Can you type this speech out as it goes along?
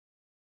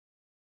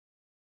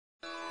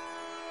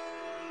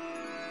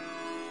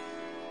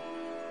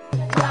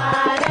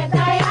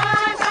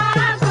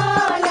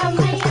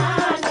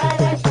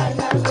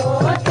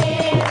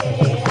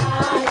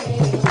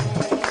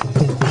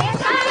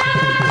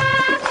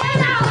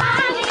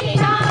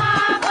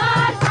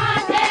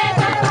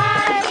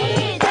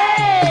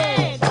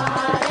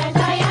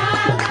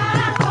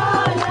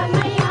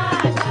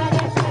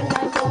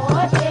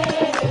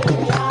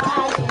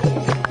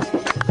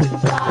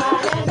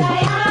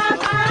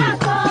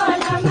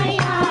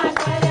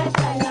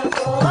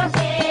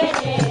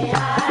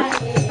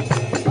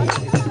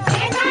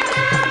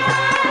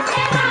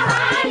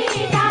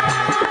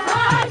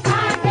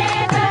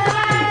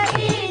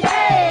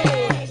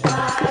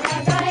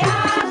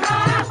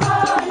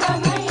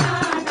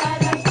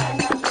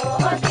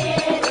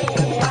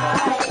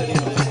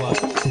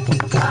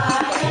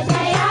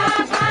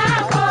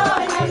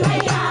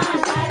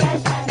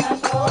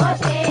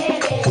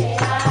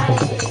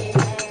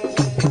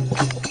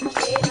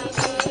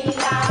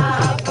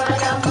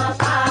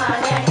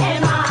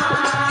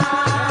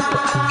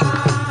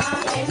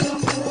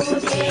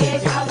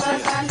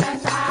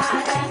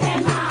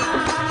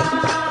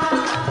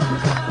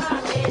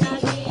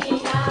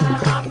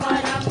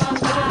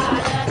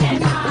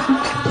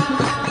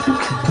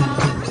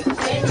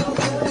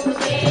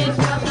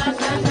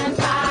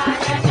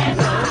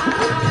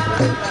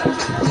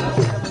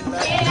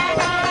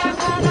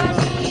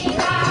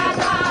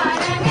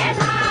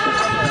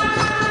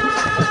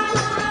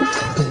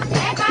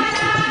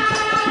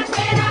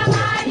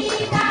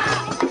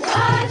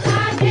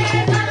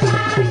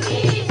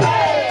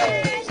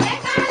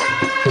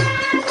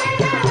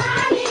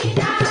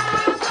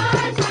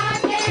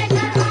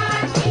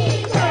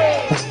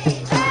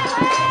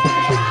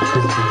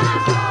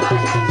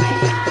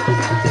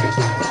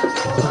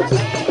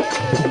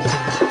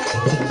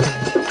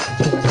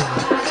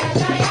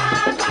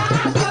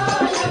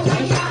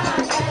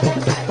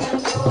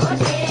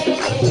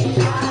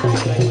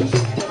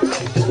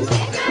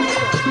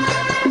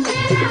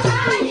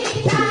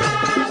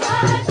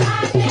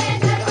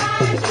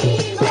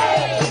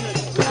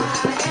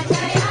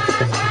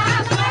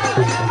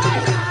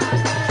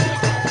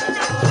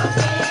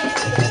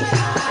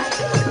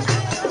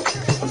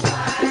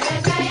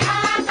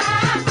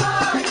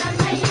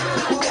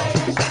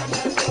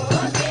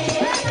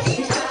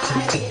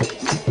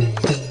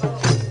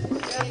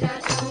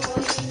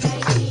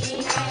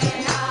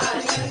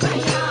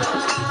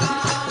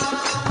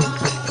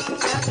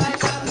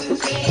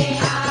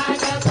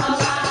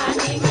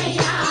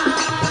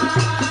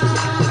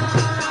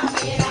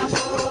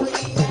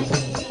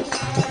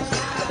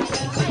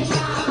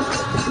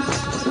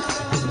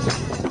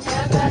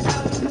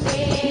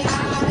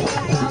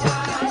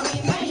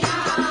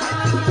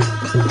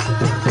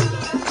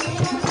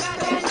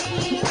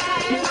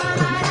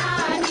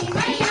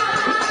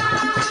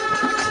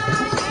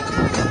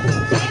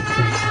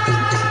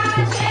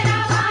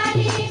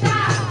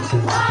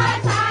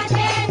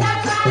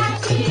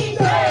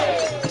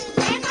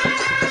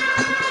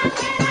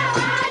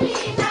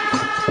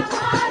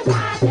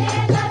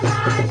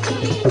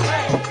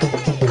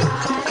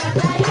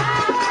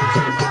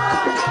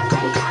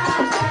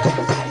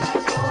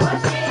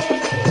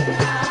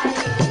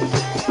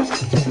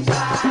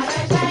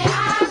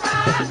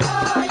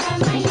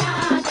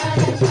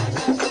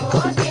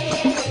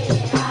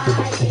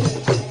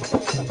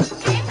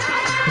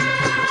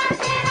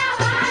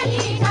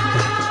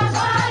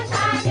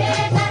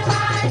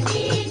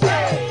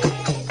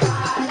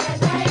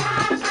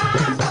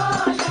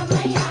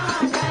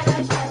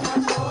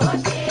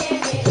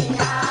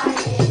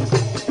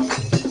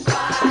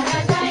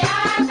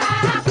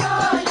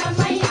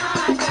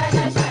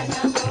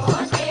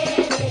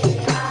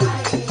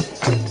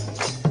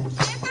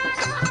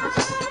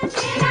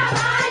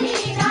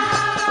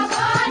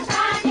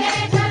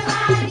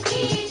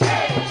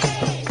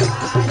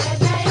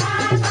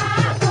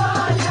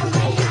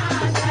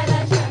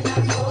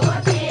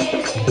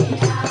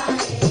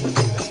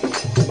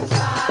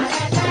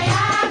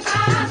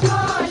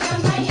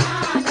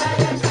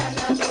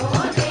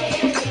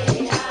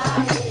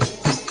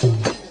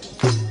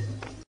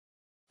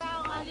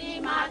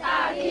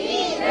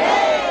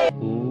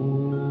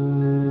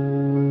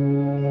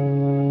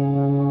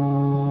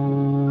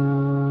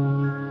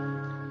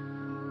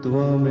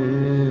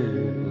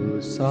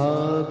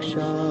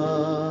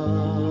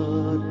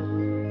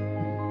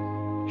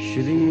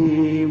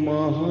श्री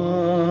महालक्ष्मी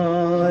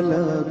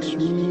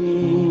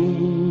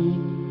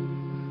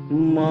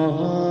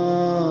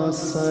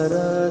महासरस्वती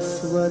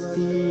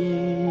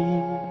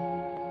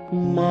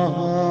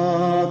महाकाली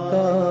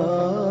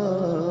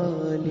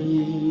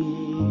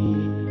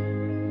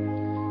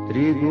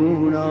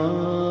त्रिगुणात्मिका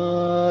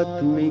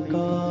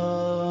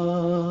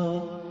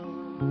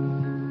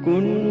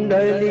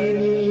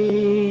कुंडलिनी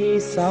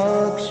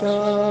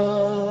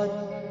साक्षात्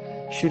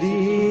श्री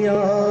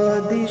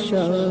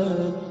आदिशक्ति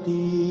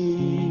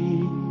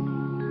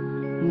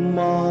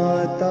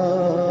माता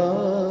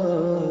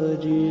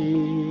जी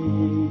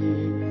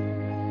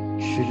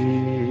श्री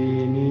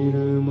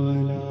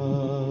निर्मला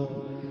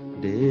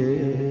देवी।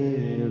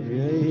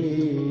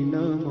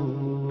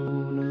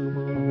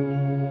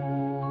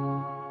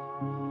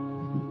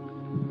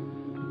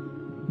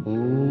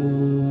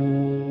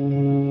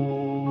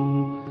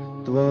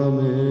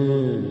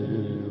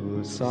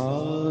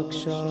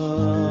 साक्षात्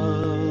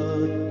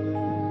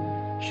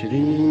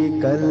श्री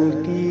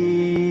कल्की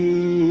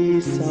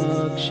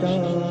साक्षात्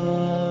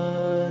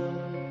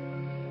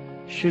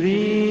श्री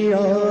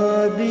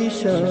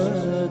आदिशक्ति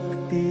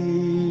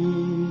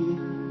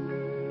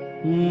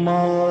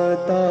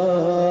माता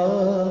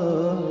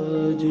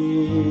जी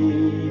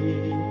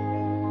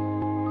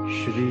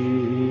श्री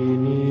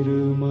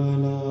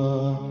निर्मला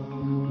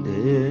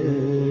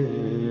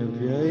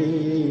देव्यै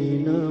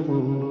नमो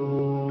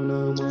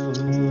नमः।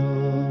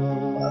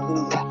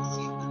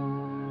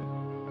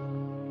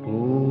 ॐ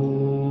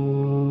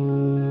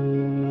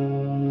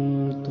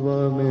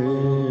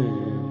त्वमेव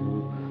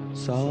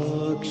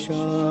साक्षात्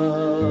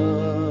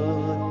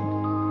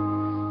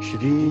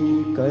श्री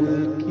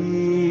कल्की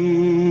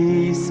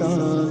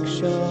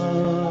साक्षात्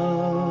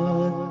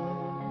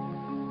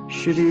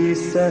श्री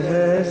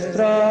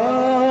सहस्रार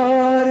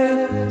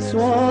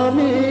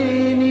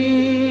स्वामिनी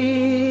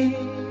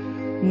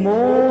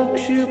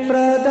मोक्ष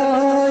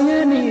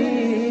प्रदायिनी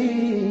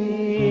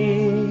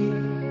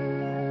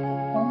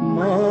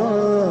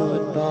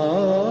माता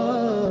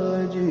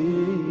जी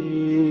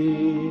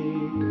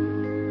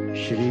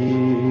श्री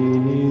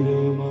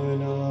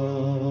निर्मला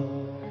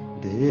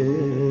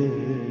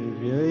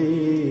देव्यै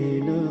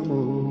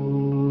नमो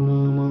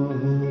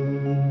नमः।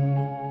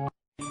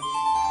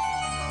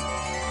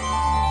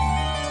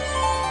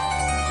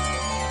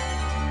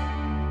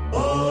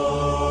 ॐ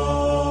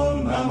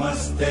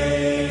नमस्ते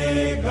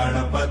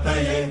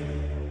गणपतये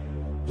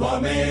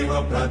त्वमेव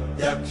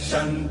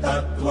प्रत्यक्षं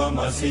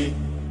तत्त्वमसि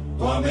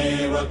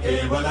त्वमेव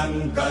केवलं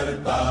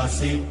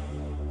कर्तासि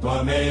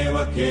त्वमेव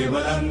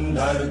केवलं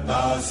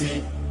धर्तासि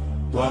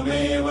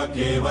त्वमेव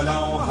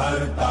केवलं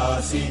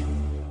हर्तासि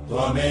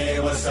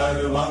त्वमेव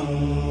सर्वं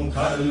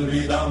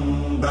खल्विदं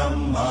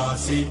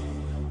ब्रह्मासि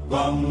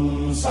त्वं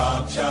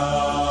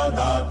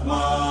साक्षादात्मासि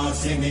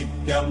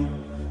नित्यं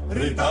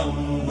ऋतं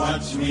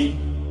वच्मि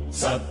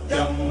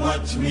सत्यं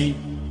वच्मि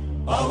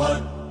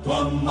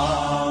अवत्वं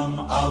माम्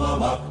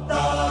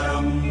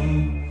अववक्तारम्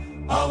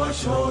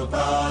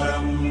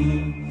अवशोतारम्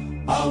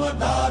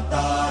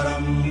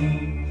अवदातारम्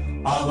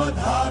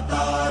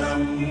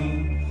अवधातारम्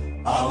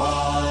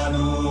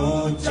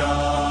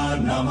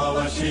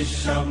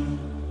अवानूचानमवशिष्यम्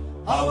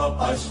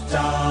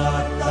अवपश्चात्तात्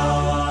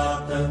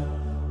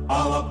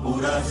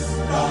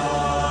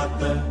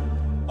अवपुरस्तात्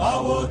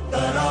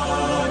अवोत्तरात्तात्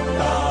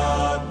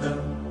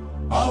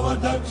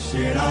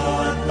अवदक्षिणात्तात्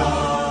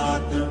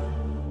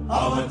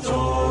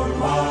अवचोर्वात्तात्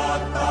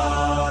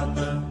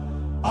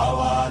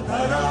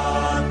अवाधरात्तात्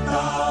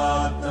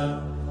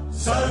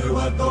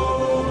सर्वतो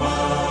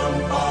मां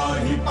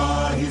पाहि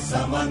पाहि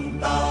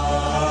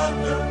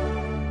समन्तात्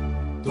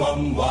त्वं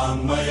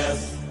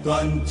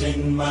वाङ्मयस्त्वं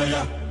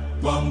चिन्मयः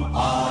त्वं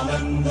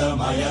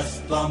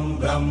आनन्दमयस्त्वं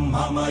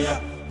ब्रह्ममय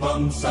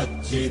त्वं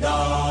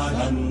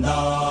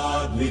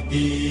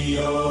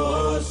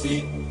सच्चिदानन्दाद्वितीयोऽसि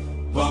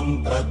त्वं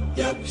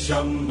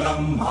प्रत्यक्षं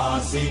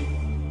ब्रह्मासि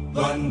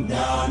त्वं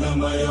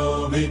ज्ञानमयो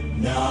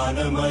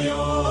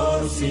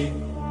विज्ञानमयोऽसि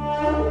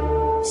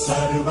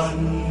सर्वं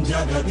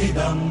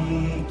जगदिदं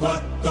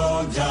त्वत्तो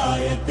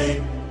जायते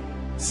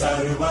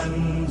सर्वं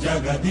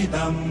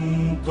जगदिदं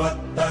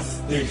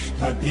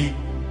त्वत्तस्तिष्ठति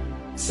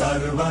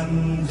सर्वं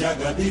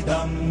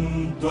जगदिदं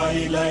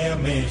त्वयि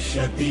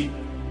लयमेष्यति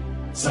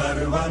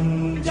सर्वं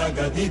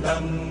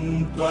जगदिदं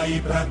त्वयि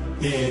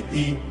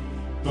प्रत्येति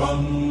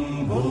त्वं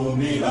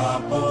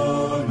भूमिरापो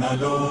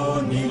नलो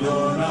निलो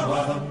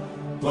नभः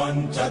त्वं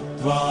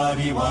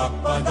चत्वारि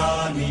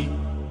वाक्पदानि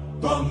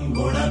त्वं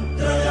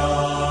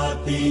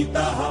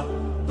गुणत्रयातीतः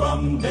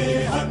त्वं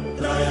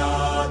देहत्रयातीतः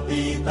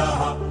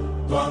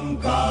त्वं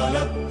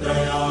कालत्रयातीतः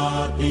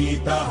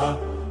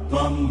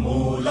त्वं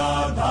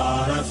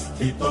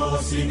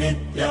मूलाधारस्थितोऽसि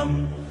नित्यं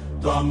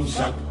त्वं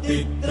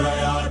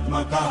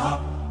शक्तित्रयात्मकः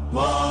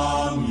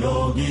त्वां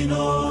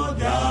योगिनो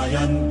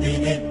ध्यायन्ति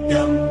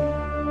नित्यम्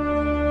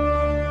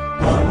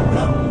त्वं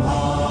ब्रह्मा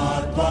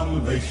त्वं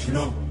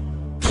विष्णु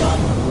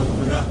त्वं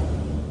रुद्र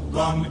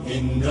त्वं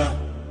इन्द्र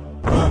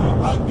त्वं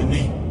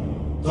अग्नि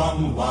त्वं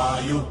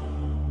वायु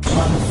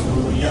त्वं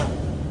सूर्य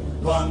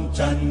त्वं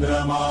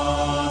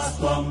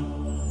चन्द्रमास्त्वं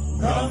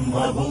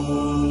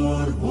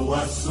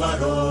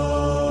ब्रह्मभूर्भुवस्वरो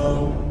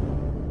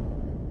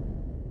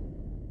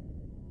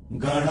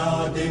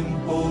गणादिं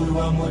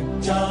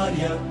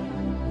पूर्वमुच्चार्य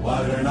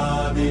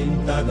वर्णादिं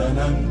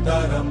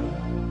तदनन्तरम्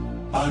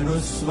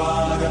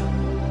अनुस्वार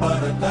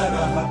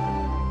परतरः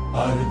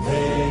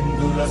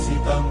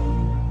अर्धेन्दुरसितम्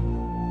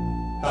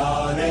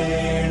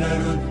कालेन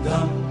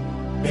रुद्धम्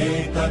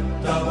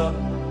एतत्तव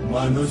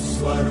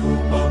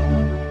मनुस्वरूपम्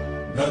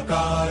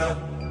गकार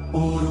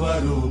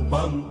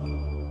पूर्वरूपम्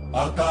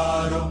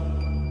अकार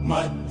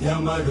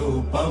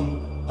मध्यमरूपम्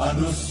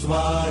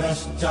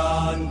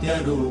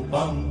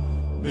अनुस्वारश्चान्त्यरूपम्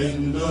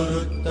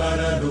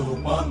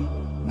बिन्दुरुत्तररूपम्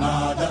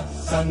नादः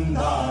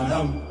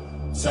सन्धानम्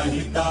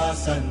सहिता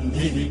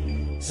सन्धिः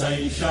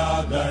सैषा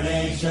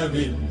गणेश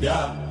विद्या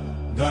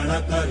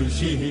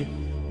गणकर्षिः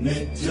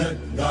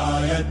नित्यत्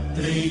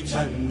गायत्री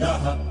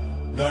छन्दः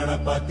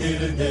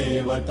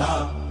गणपतिर्देवता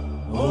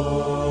ॐ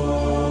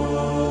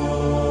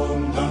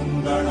गं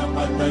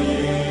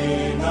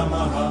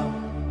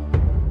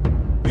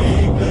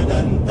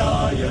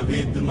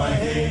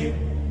विद्महे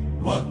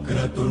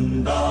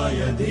वक्रतुण्डाय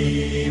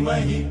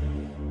धीमहि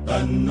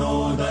तन्नो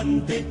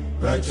दन्ति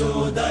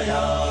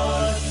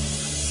प्रचोदयात्।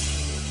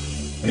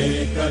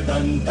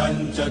 एकदन्तं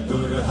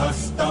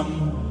चतुर्हस्तं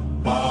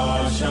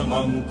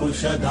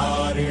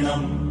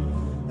पाशमङ्कुशधारिणं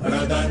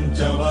रदं च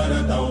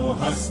वरदौ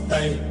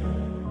हस्तै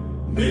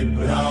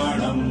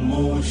बिभ्राणं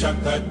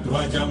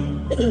मूषकध्वजं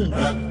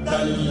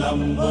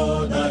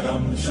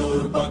रक्तल्लम्बोदरं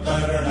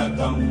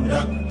शूर्पकर्णकं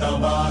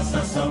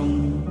रक्तवाससं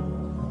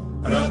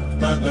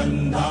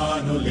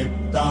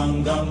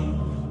रक्तगन्धानुलिप्ताङ्गं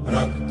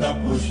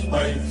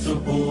रक्तपुष्पैः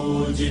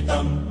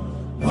सुपूजितं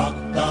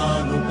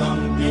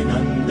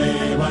भक्तानुकम्पिनं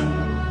देवं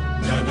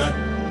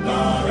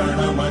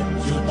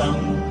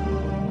जगत्कारणमच्युतम्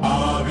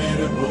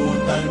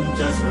आविर्भूतं च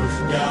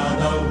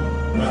सृष्ट्यादौ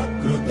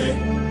प्रकृतेः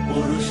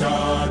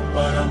पुरुषात्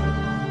परम्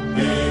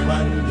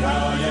देवं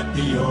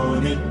ध्यायति यो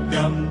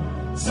नित्यं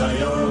स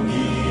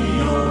योगी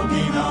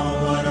योगिनां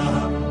वरः।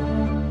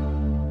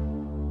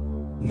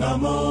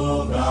 नमो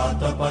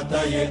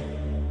व्रातपतये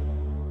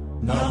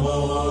नमो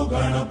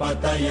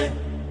गणपतये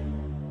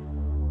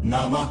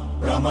नमः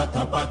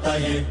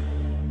प्रमथपतये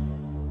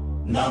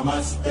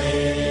नमस्ते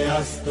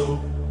अस्तु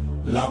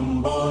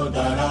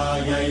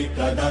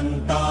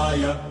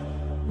लम्बोदरायैकदन्ताय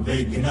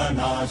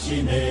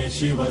विघ्ननाशिने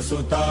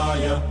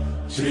शिवसुताय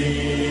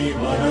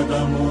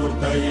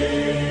श्रीवरदमूर्तये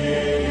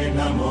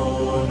नमो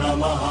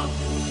नमः।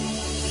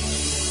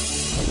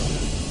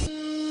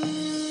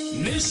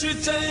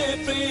 निश्चय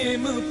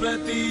प्रेम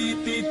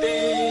प्रतीति ते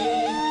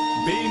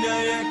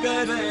विनय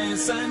करे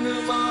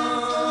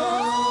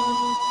सन्मान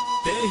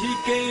तेहि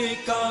के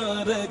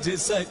कारज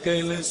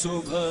सकल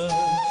शुभ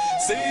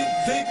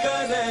सिद्ध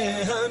करे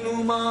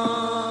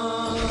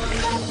हनुमान।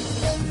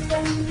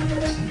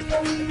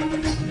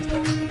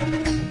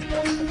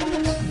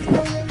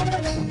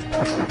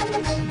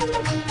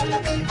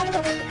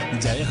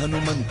 जय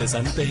हनुमंत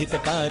संत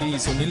हितकारी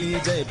सुन ली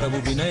जय प्रभु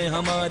विनय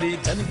हमारी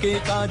जन के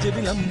काज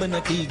विलंब न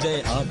की जय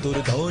आतुर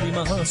गौरी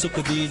महासुख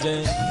दी जय।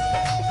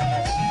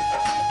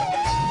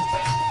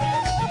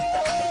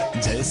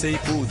 जैसे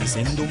कूद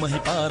सिंधु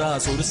महिपारा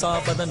सुरसा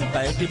बदन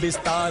पैठ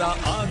विस्तारा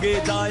आगे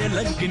जाय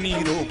लंकिनी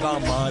रोका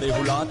मारे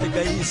हुलात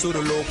गई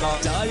सुरलोका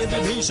जाय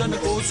विभीषण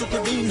को सुख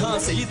दीन्हा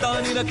सीता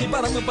निरखी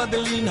परम पद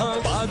लीन्हा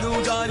बाग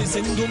उजारी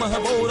सिंधु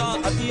महबोरा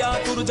अति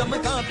आतुर जम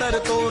का तर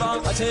तोरा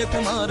अक्षय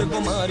कुमार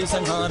कुमारी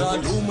संहारा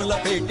धूम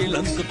लपेटे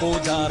लंक को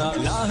जारा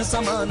लाह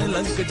समान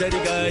लंक जर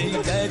गई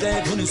जय जय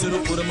धुन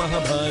सुरपुर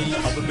महाभाई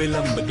अब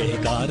विलंब के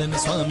कारण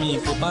स्वामी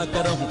कृपा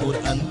करहु और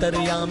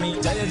अंतर्यामी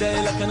जय जय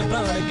लखन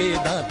प्राण के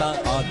दाता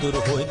आतुर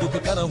होय दुख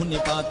करहु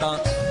निपाता।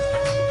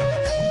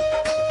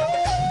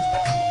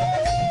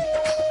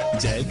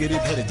 जय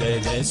गिरिधर जय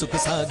जय सुख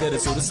सागर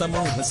सुर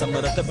समूह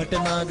समरथ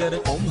भटनागर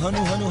ओम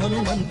हनु हनु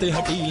हनुमंत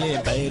हटीले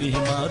बैरि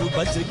मारु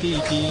वज्र की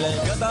कीले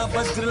गदा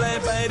वज्र लय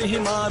बैरि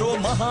मारो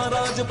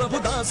महाराज प्रभु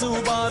दास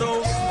उबारो।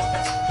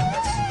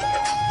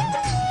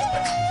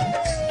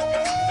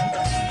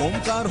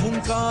 ओंकार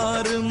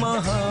हुंकार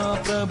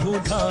महाप्रभु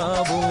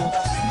धावो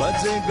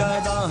बज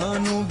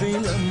गदानु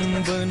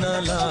विलंब न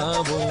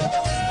लावो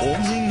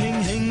ओम हिं हिं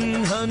हिं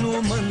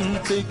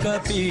हनुमंत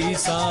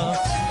कपीसा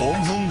ओम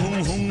हुं हुं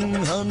हुं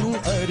हनु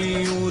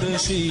अरियुर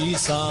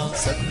शीसा।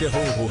 सत्य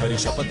हो हरि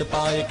शपथ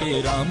पाए के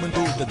राम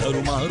दूत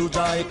धरु मारु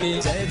जाय के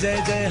जय जय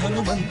जय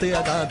हनुमंत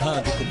अगाधा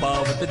दुख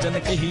पावत जन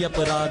के ही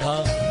अपराधा।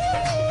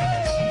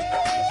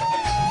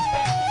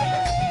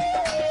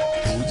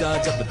 पूजा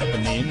जब तप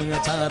नेम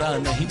अचारा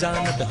नहीं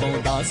जानत हो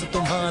दास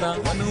तुम्हारा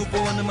वन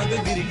उपवन मग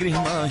गिरि गृह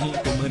माही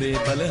तुमरे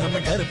बल हम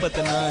डरपत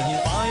नाही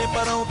पाए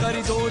परों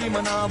करि जोरी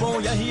मनावो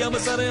यही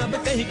अवसर अब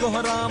कहीं को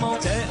हरामो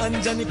जय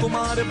अंजनी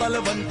कुमार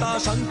बलवंता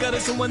शंकर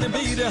सुमन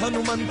वीर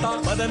हनुमंता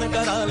मदन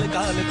कराल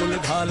काल कुल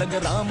घालक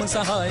राम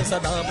सहाय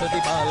सदा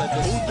प्रतिपालक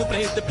भूत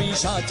प्रेत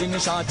पिशाच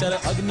निशाचर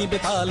अग्नि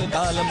बिताल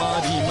काल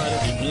मारी मर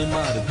इन्हें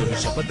मार दुर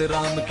शपथ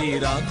राम की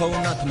राखो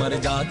नाथ मर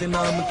जात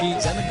नाम की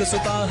जनक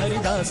सुता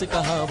हरिदास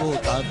कहावो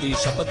ताकि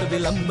शपथ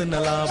विलंब न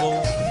लावो।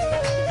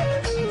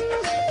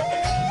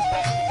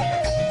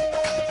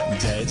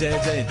 जय जय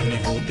जय धुनि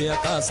होते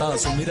आकाशा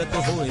सुमिरत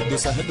होए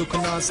दुसह दुख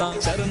नासा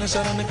शरण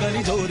शरण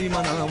करि जोरी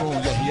मनावो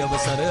यही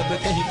अवसर अब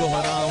कहीं को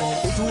हराओ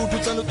उठ उठ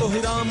चल तो ही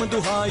राम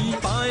दुहाई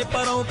पाए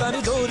परों करि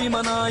जोरी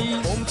मनाई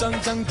ओम चंग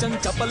चंग चंग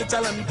चपल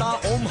चलंता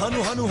ओम हनु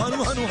हनु हनु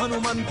हनु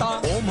हनुमंता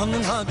ओम हंग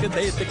हाक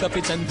देत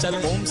कपि चंचल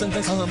ओम संग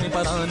सामे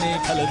पराने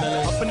खल दल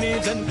अपने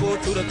जन को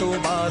तुरतो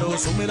बारो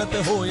सुमिरत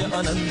होय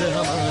आनंद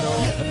हमारो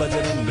यह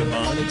बजरंग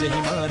बाण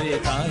जहि मारे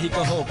ताहि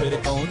कहो फिर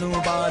कौन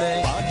उबारे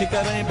पाठ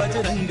करे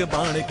बजरंग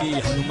बाण की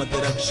हनुमत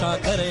रक्षा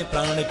करे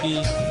प्राण की।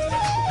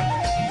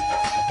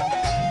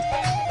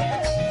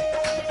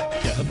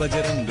 यह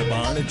बजरंग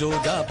बाण जो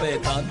जापे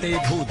ताते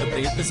भूत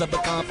प्रेत सब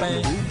कांपे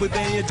धूप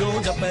दे जो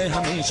जपे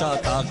हमेशा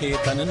ताके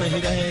तन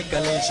नहीं रहे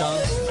कलेशा।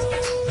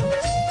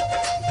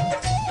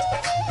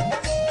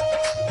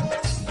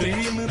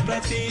 प्रेम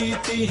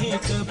प्रतीति ही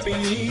कपि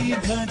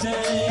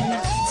भजै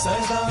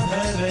सदा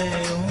धरे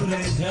उर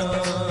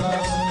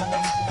ध्यान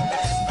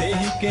ते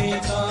तेहि के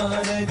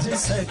कारज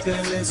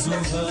सकल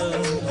शुभ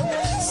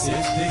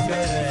सिद्ध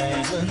करे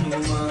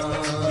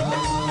हनुमान,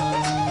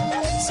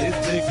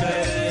 सिद्ध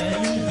करे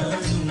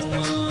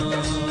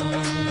हनुमान।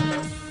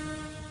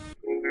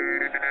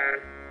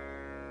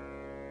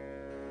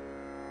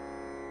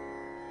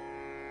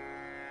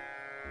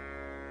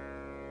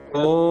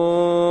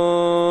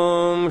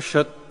 ॐ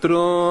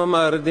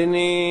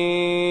शत्रुमर्दिने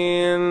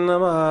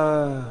नमः।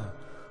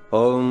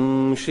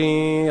 ॐ श्री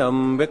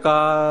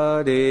अंबिका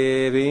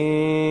देवी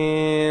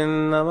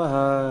नमः।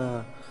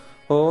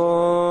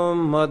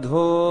 ॐ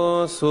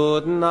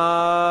मधुसूदनाय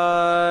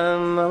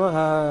नमः।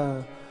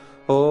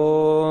 ॐ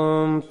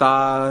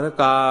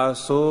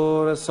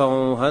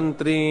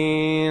तारकासुरसंहन्त्री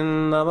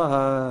नमः।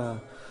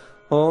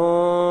 ॐ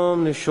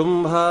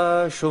निशुम्भ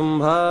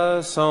शुम्भ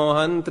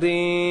संहन्त्री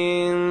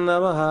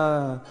नमः।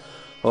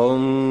 ॐ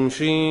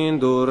श्री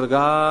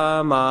दुर्गा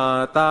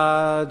माता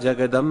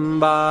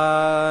जगदम्बा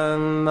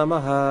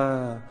नमः।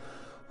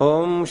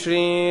 ॐ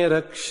श्री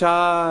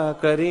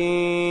रक्षाकरी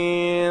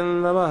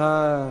नमः।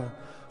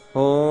 ॐ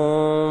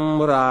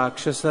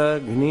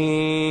राक्षसघ्नी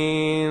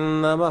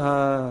नमः।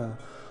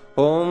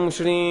 ॐ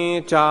श्री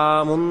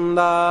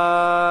चामुण्डा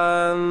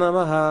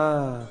नमः।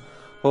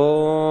 ॐ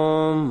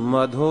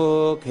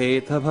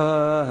मधुखेटभहन्त्री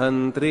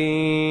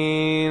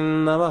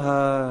नमः।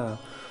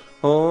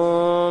 ॐ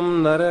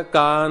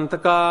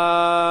नरकान्तका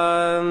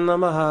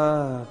नमः।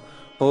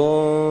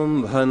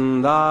 ॐ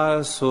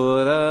भण्डासुरमर्दिनी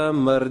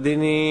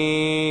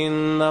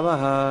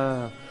नमः।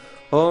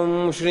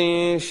 ॐ श्री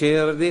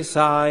शिरडी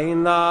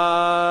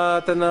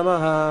साईनाथ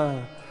नमः।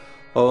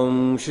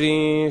 ॐ श्री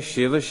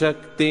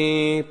शिवशक्ति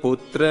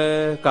पुत्र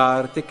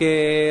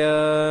कार्तिकेय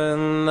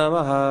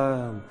नमः।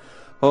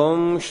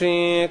 ॐ श्री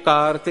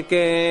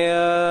कार्तिकेय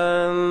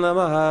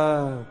नमः।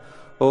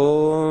 ॐ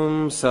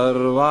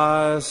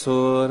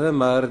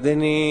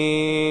सर्वासुरमर्दिनी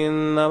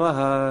नमः।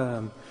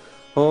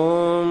 ॐ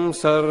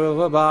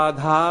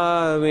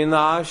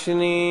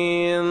सर्वबाधाविनाशिनी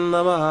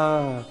नमः।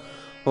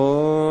 ॐ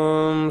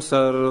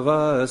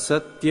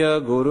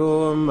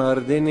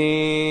सर्वसत्यगुरुमर्दिनी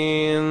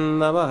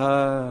नमः।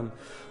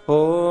 ॐ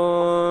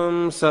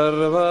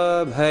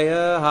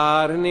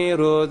सर्वभयहारिणी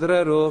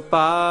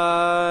रुद्ररूपा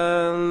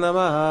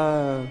नमः।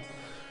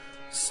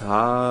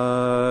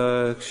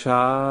 साक्षात्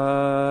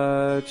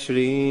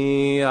श्री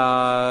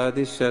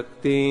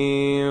आदिशक्ति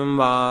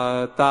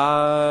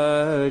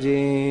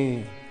माताजी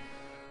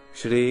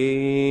श्री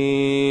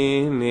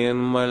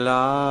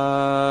निर्मला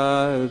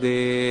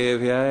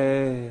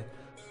देव्यै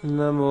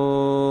नमो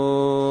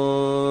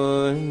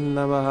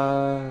नमः।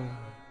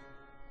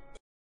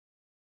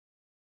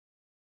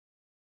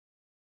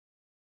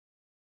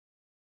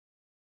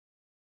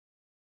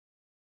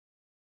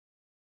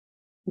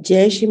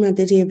 जय श्री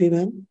माता जी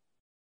एवरीवन।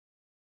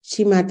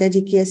 श्री माता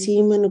जी की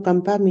असीम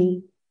अनुकंपा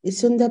में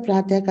इस सुंदर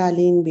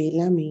प्रातःकालीन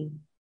बेला में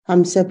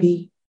हम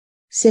सभी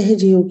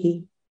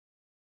सहयोगी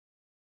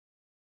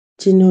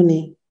जिन्होंने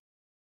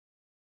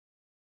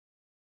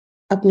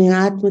अपने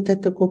आत्म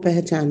तत्व को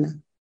पहचाना,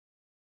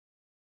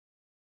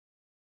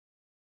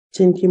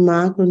 जिनकी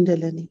मां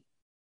कुंडलनी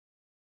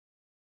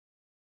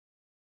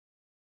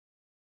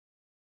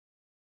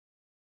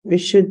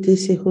विशुद्धि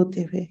से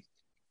होते हुए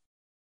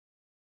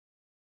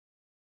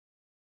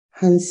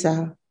हंसा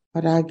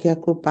और आज्ञा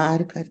को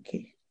पार करके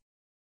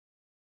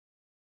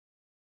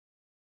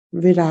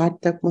विराट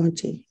तक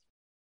पहुंचे।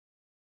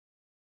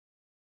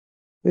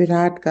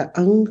 विराट का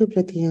अंग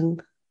प्रत्यंग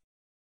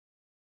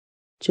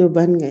जो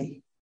बन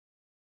गए,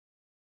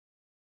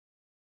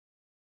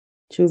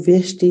 जो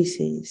व्यष्टि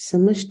से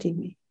समष्टि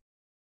में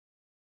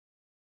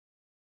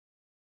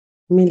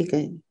मिल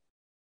गए,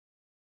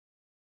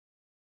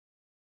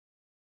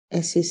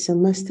 ऐसे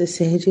समस्त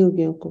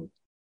सहयोगियों को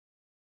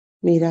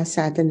मेरा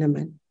सादर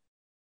नमन।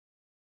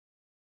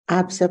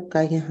 आप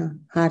सबका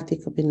यहाँ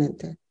हार्दिक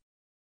अभिनंदन।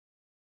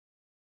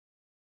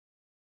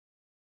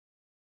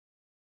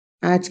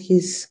 आज की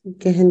इस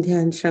गहन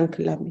ध्यान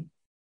श्रृंखला में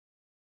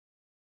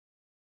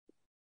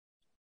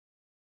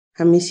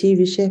हम इसी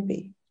विषय पे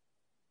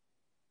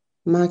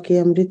माँ की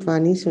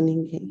अमृतवाणी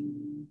सुनेंगे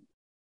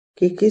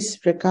कि किस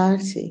प्रकार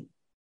से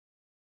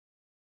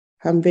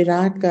हम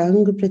विराट का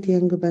अंग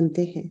प्रत्यंग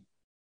बनते हैं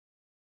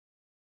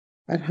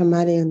और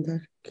हमारे अंदर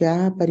क्या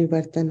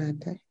परिवर्तन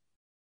आता है।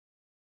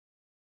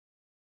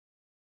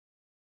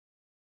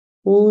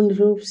 पूर्ण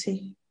रूप से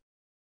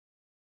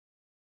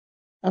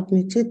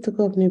अपने चित्त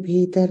को अपने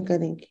भीतर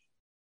करेंगे।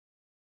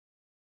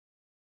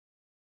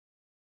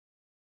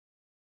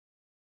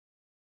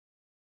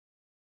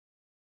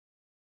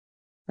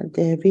 और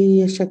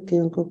दैवीय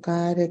शक्तियों को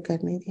कार्य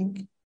करने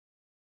देंगे।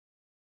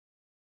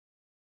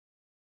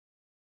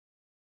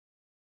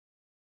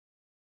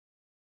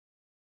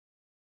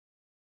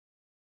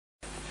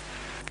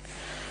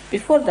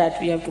 Before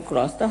that, we have to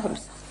cross the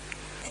Hamsa.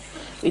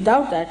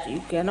 Without that,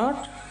 you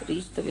cannot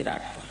reach the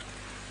Virat Pole.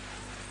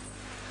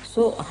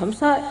 So,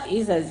 Hamsa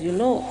is, as you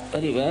know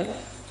very well,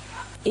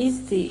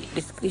 is the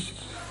discretion,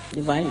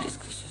 divine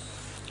discretion,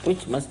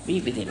 which must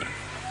be within you.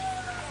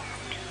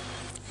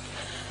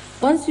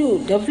 Once you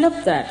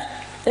develop that,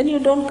 then you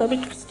don't commit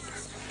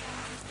mistakes.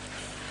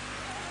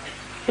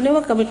 You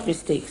never commit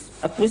mistakes.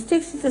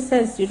 Mistakes in the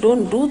sense you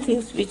don't do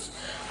things which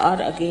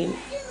are again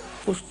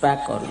pushed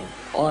back on you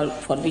or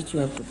for which you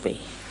have to pay.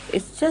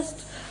 It's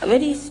just a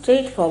very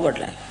straightforward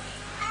life.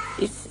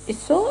 It's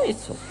so.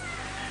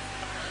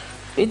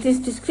 With this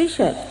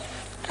discretion,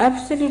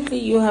 absolutely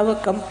you have a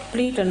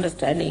complete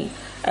understanding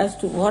as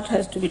to what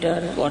has to be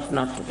done and what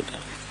not to be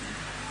done.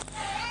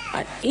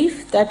 And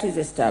if that is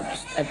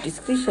established, that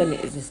discretion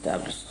is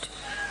established,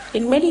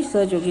 in many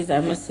Sahaj Yogis,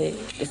 I must say,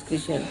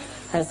 discretion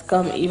has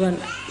come even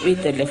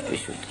with the left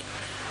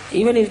Vishuddhi.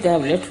 Even if they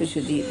have left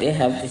Vishuddhi, they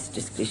have this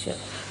discretion.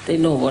 They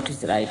know what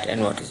is right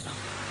and what is wrong.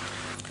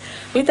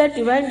 With that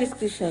divine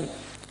discretion,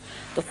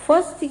 the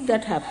first thing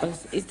that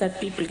happens is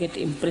that people get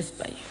impressed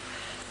by you.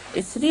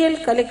 It's real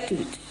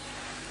collectivity.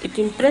 It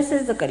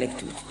impresses the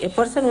collectivity. A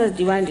person who has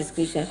divine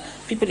discretion,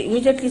 people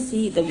immediately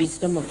see the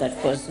wisdom of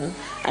that person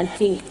and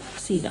think,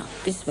 see now,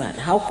 this man,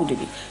 how could he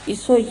be?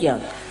 He's so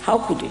young, how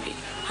could he be?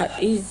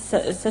 He's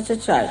such a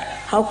child,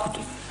 how could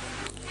he be?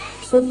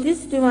 So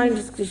this divine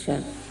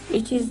discretion,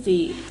 which is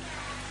the,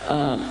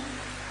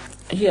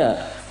 here,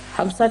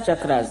 Hamsa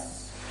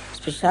Chakra's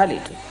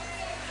speciality,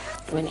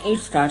 when it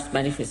starts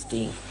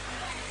manifesting,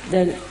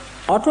 then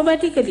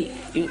automatically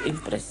you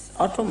impress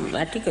the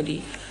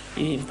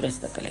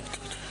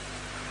collectivity.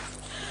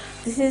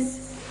 This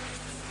is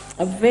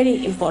a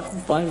very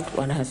important point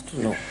one has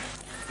to know.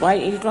 While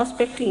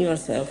introspecting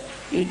yourself,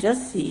 you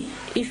just see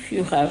if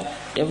you have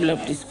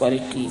developed this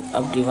quality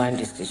of divine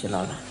discretion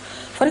or not.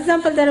 For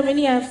example, there are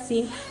many I have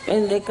seen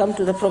when they come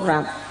to the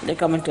program, they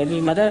come and tell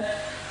me, Mother,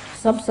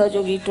 some Sahaj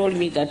Yogi told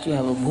me that you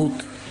have a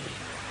bhoot.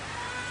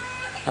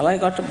 Have I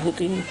got a bhoot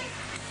in you?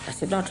 I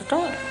said, not at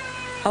all.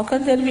 How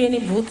can there be any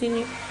bhoot in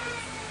you?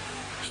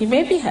 He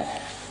may be happy.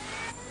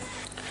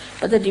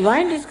 But the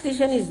divine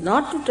discretion is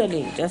not to tell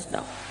him just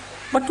now,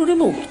 but to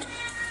remove it.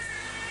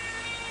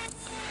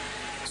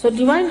 So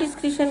divine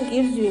discretion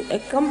gives you a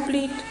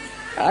complete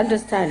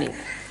understanding.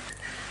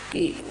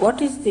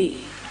 What is the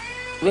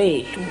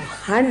way to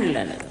handle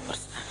another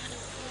personality?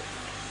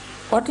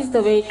 What is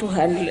the way to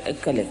handle a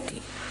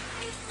collective?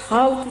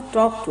 How to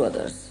talk to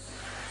others?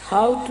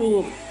 How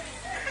to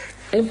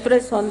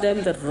impress on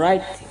them the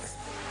right things?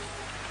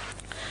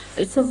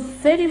 It's a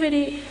very,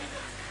 very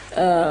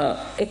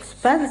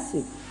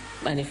expansive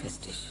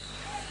manifestation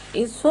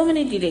in so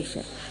many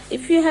directions.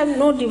 If you have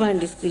no divine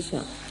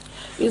discretion,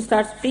 you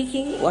start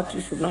speaking what you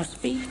should not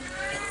speak.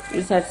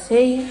 You start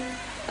saying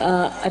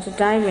at a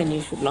time when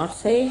you should not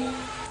say.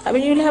 I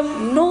mean, you will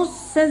have no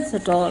sense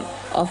at all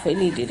of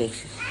any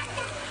direction.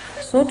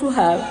 So to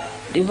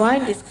have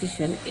divine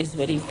discretion is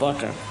very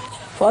important,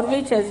 for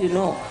which, as you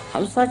know,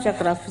 Hamsa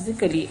Chakra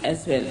physically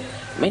as well,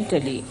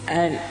 mentally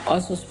and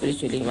also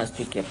spiritually must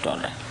be kept all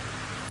right.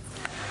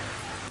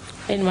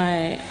 In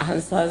my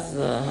Hansas,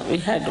 we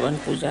had one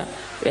puja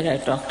where I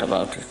talked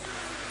about it.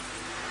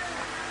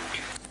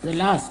 The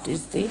last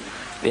is the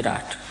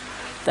Virat.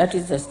 That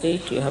is the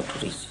state you have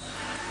to reach.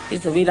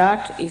 The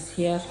Virat is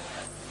here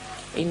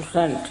in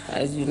front,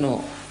 as you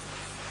know.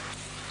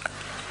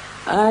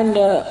 And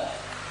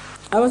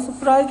I was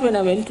surprised when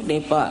I went to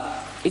Nepal,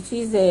 which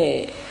is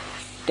a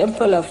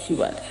temple of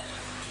Shiva there.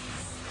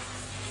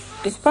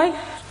 Despite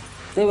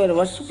they were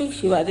worshipping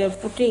Shiva, they were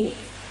putting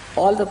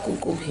all the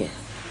kumkum here.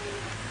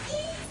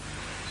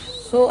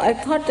 So I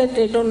thought that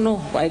they don't know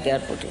why they are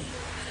putting.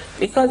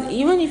 Because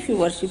even if you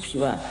worship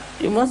Shiva,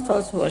 you must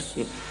also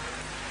worship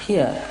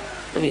here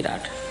the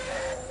Virat.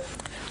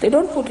 They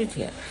don't put it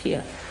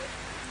here.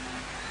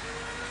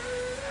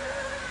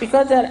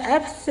 Because they are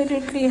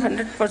absolutely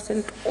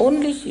 100%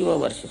 only Shiva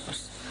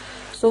worshippers.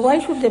 So why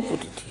should they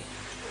put it here?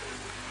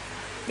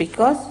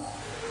 Because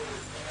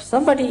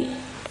somebody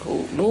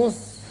who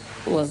knows,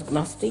 who was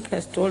Gnostic,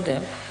 has told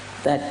them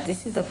that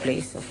this is the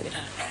place of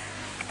Virat.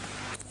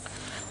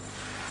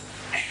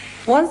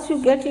 Once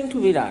you get into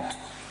Virat,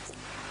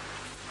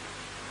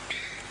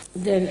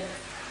 then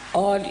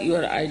all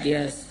your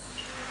ideas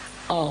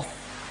of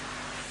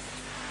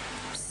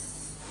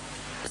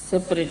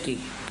separating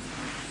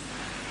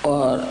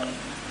or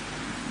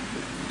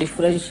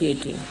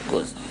differentiating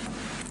goes on.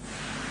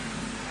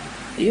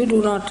 You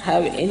do not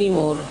have any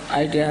more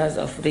ideas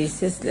of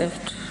races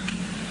left,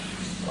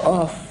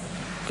 of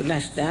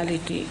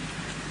nationality,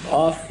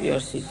 of your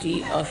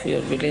city, of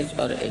your village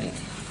or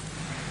anything.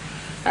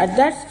 At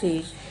that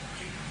stage,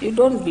 you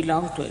don't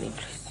belong to any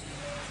place.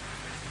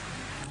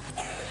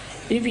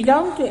 You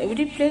belong to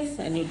every place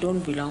and you don't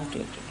belong to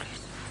every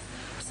place.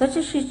 Such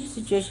a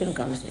situation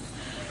comes in.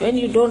 When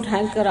you don't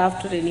hanker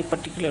after any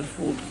particular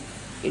food,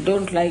 you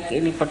don't like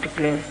any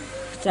particular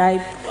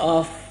type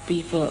of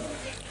people,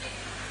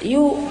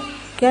 you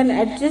can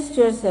adjust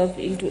yourself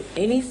into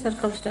any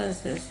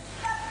circumstances,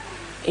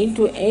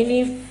 into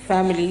any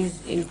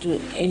families,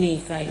 into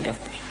any kind of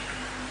people.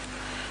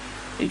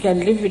 You can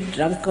live with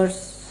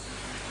drunkards.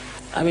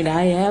 I mean,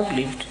 I have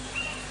lived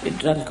with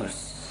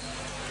drunkards.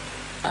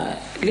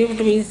 Lived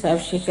means I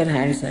have shaken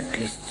hands at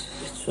least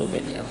with so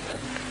many of them.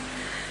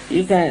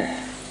 You can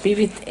be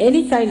with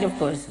any kind of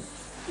person.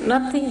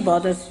 Nothing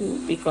bothers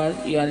you because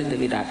you are in the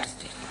Virat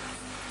state.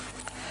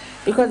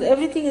 Because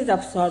everything is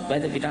absorbed by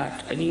the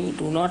Virat and you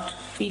do not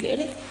feel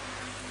anything.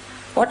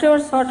 Whatever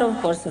sort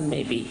of person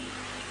may be,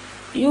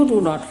 you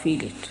do not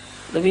feel it.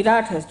 The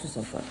Virat has to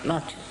suffer,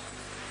 not you.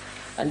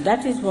 And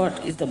that is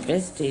what is the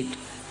best state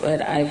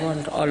where I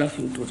want all of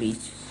you to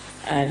reach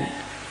and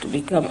to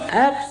become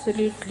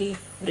absolutely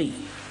free.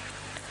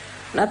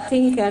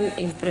 Nothing can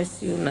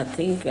impress you,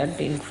 nothing can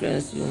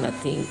influence you,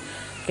 nothing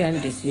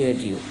can dissuade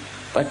you.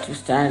 But you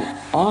stand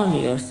on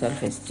your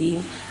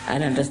self-esteem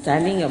and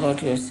understanding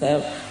about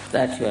yourself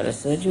that you are a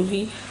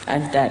Sahajogi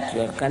and that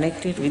you are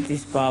connected with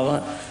this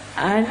power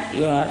and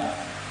you are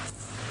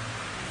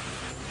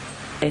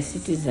a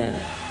citizen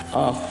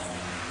of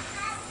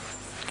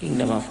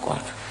Kingdom of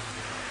God.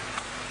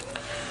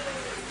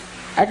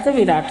 At the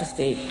Virat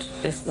state,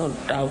 there is no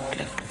doubt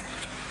left,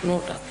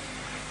 no doubt.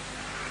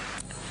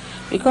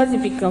 Because you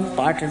become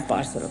part and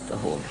parcel of the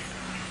whole.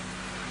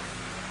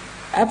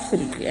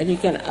 Absolutely, and you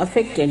can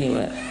affect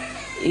anywhere.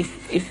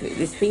 If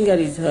this finger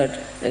is hurt,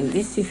 then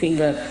this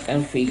finger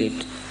can feel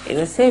it. In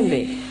the same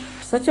way,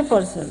 such a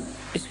person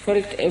is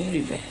felt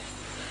everywhere.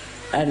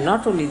 And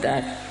not only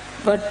that,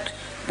 but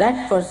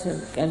that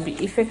person can be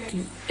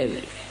effective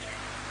everywhere.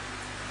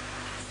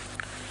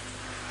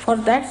 For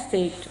that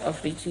state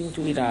of reaching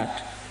to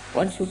Virat,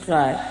 one should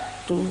try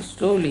to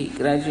slowly,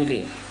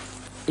 gradually,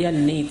 you have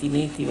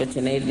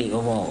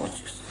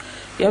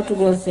to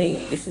go and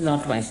say, this is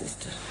not my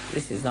sister,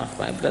 this is not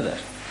my brother.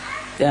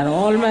 They are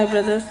all my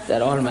brothers, they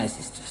are all my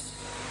sisters.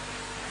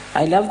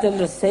 I love them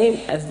the same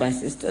as my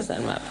sisters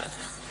and my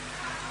brothers.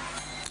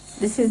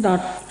 This is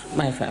not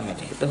my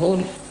family. The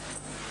whole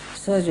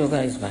Sahaja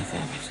Yoga is my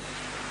family.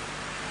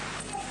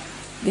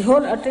 The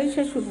whole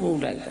attention should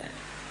move like that.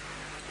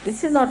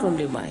 This is not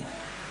only mine.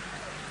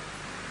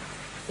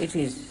 It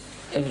is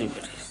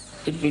everybody's.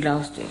 It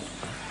belongs to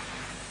everybody.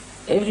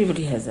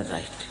 Everybody has a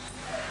right.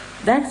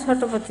 That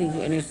sort of a thing,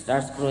 when it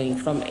starts growing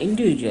from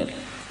individual,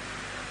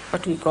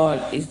 what we call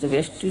is the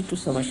vyashti to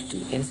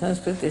samashti. In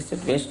Sanskrit they said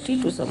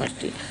vyashti to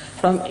samashti,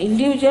 from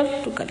individual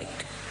to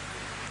collective.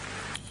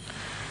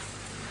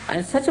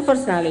 And such a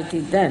personality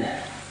then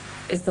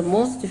is the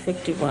most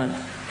effective one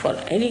for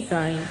any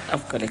kind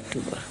of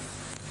collective work.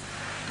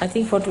 I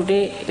think for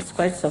today it's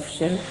quite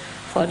sufficient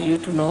for you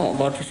to know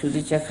about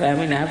Vishuddhi Chakra. I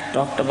mean, I've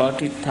talked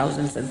about it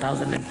thousands and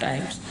thousands of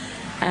times.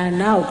 And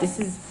now this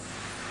is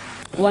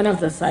one of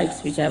the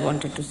sides which I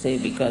wanted to say,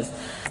 because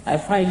I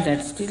find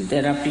that still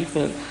there are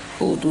people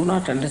who do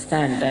not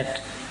understand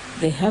that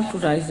they have to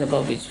rise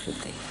above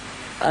Vishuddhi.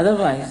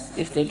 Otherwise,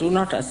 if they do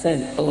not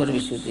ascend over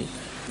Vishuddhi,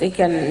 they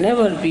can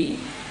never be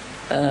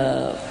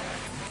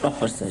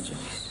proper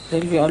Sahajogis. They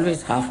will be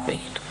always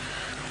half-baked.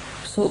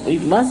 So we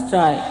must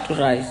try to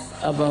rise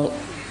above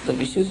the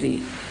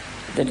Vishuddhi,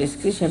 the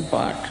discretion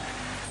part.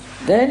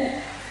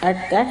 Then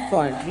at that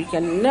point we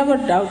can never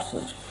doubt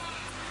Sahaja.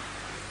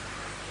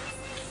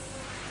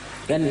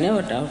 Can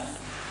never doubt,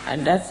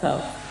 and that's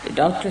how the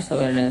doubtless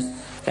awareness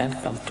can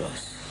come to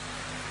us.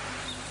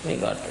 May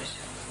God bless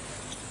you.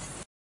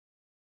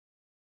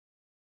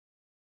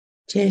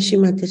 जय श्री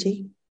माता जी।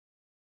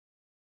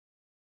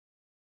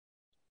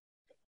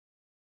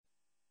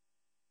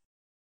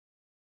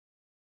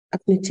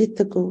 अपने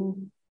चित्त को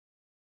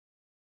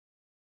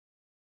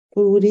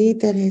पूरी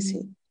तरह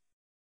से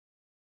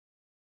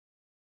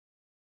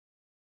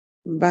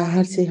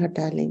बाहर से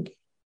हटा लेंगे।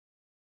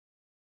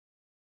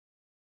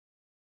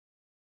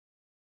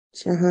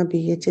 जहां भी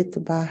ये चित्त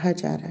बाहर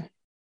जा रहा है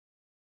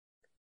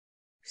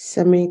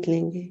समेट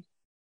लेंगे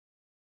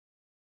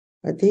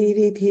और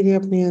धीरे धीरे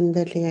अपने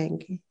अंदर ले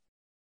आएंगे।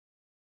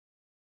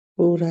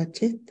 पूरा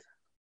चित्त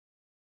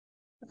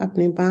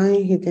अपने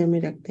बाएं हृदय में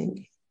रख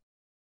देंगे।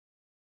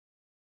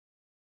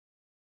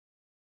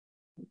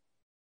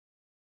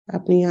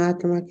 अपनी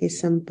आत्मा के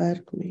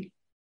संपर्क में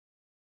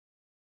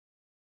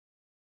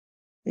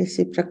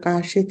इसे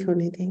प्रकाशित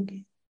होने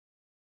देंगे।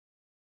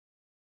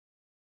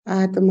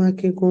 आत्मा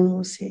के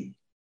गुणों से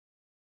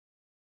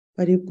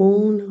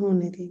परिपूर्ण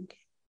होने देंगे।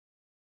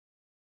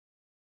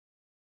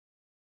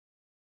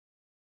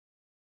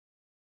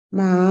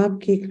 माँ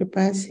आपकी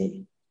कृपा से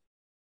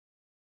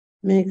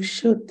मैं एक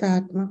शुद्ध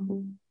आत्मा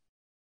हूँ।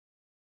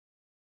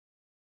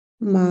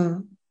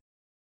 माँ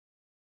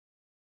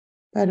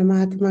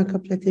परमात्मा का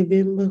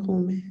प्रतिबिंब हूँ।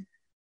 मैं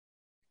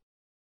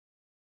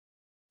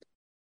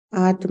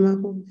आत्मा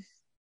हूँ।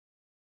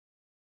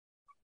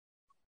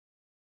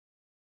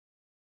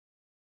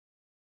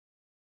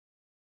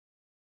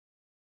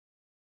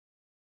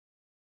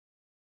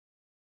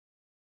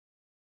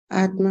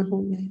 आत्मा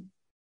हूँ मैं।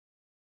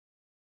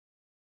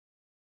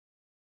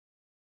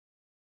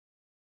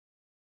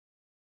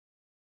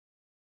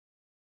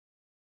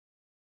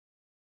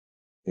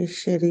 इस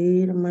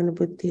शरीर मन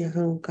बुद्धि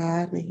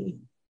अहंकार नहीं।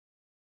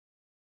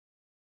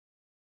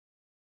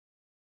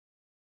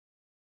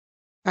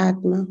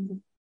 आत्मा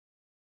हूँ,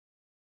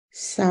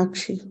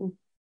 साक्षी हूँ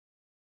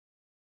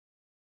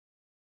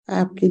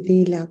आपकी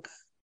लीला का।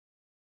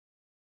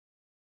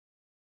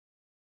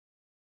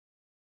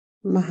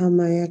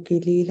 महामाया की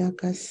लीला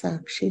का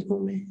साक्षी हूँ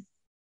मैं।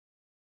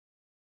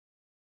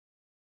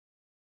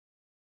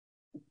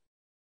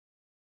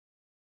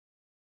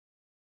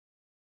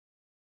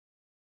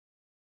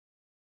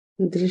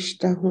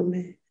 दृष्टा हूं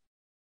मैं,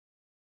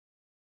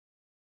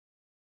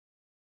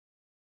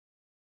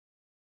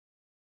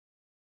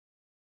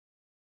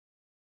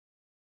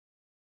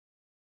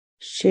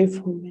 शिव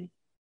हूं मैं,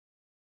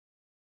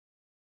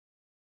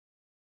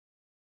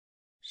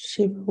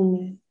 शिव हूं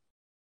मैं,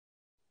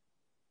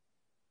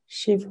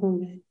 शिव हूं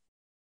मैं।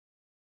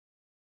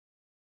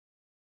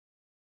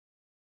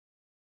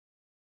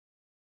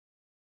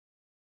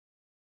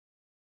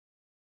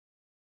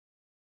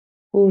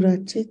 पूरा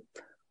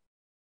चित्त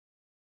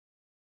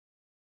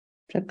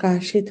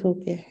प्रकाशित हो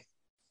गया है।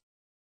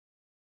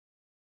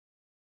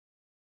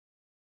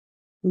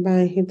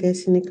 बाएं हृदय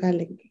से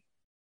निकालेंगे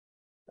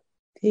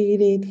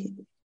धीरे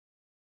धीरे,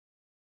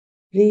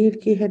 रीढ़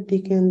की हड्डी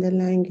के अंदर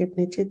लाएंगे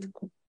अपने चित्त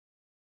को।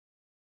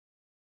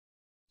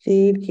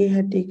 रीढ़ की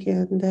हड्डी के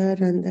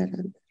अंदर अंदर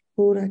अंदर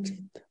पूरा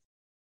चित्त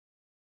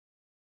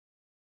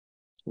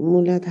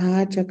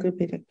मूलाधार चक्र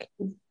पे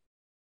रखेंगे।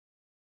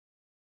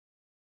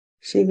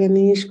 श्री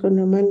गणेश को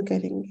नमन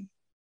करेंगे।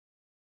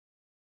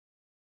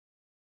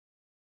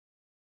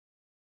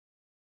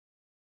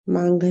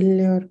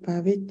 मांगल्य और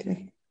पवित्र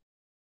है,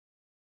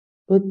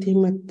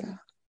 बुद्धिमत्ता,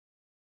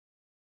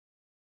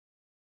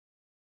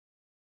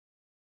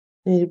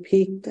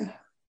 निर्भीकता,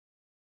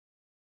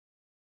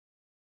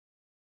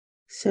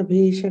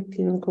 सभी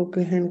शक्तियों को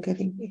ग्रहण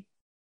करेंगे।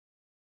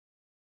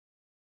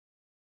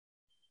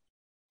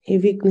 हे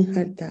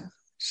विघ्नहर्ता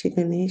श्री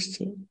गणेश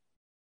जी,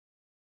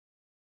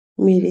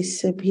 मेरे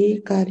सभी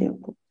कार्यों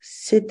को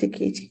सिद्ध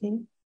कीजिए,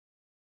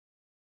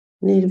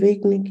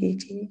 निर्विघ्न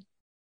कीजिए।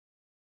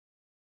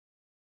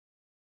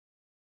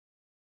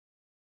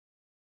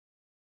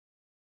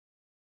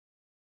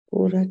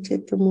 पूरा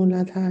चित्त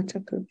मूलाधार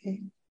चक्र पे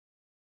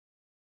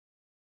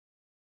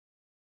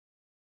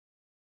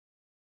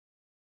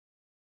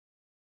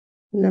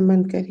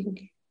नमन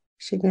करेंगे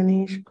श्री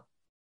गणेश को।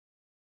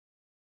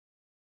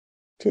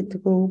 चित्त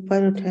को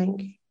ऊपर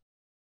उठाएंगे,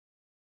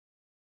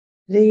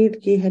 रीढ़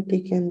की हड्डी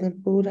के अंदर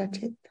पूरा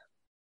चित्त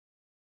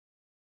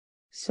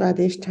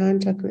स्वादिष्ठान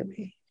चक्र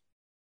पे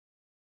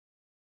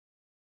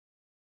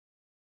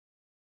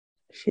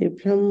श्री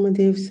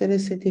ब्रह्मदेव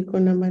सरस्वती को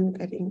नमन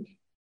करेंगे।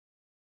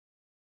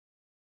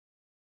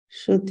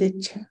 शुद्ध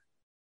इच्छा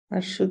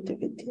और शुद्ध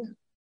विद्या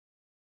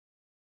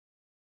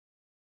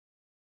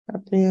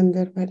अपने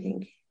अंदर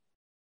भरेंगे।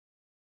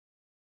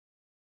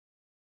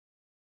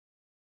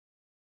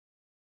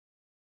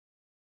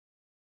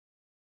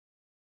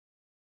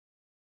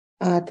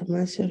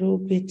 आत्मा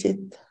स्वरूप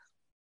चित्त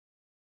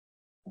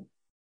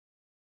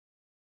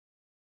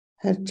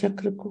हर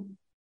चक्र को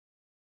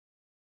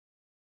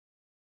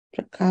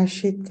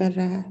प्रकाशित कर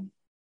रहा है।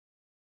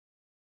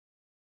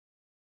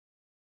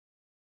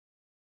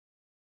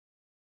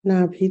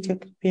 नाभि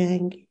चक्र पे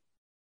आएंगे,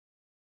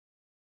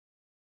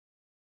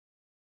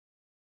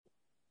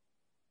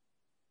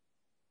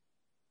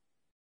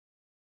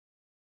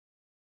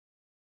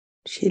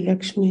 श्री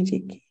लक्ष्मी जी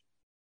की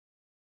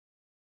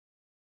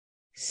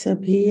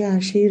सभी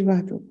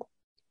आशीर्वादों को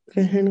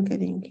ग्रहण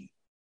करेंगे।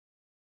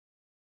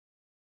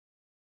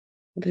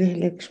 गृह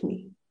लक्ष्मी,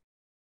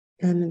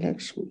 धन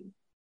लक्ष्मी,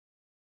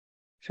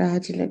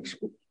 राज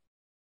लक्ष्मी,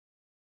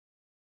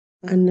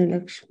 अन्न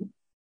लक्ष्मी,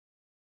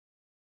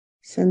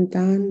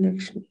 संतान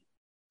लक्ष्मी,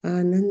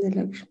 आनंद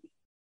लक्ष्मी,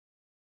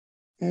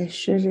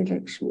 ऐश्वर्य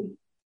लक्ष्मी,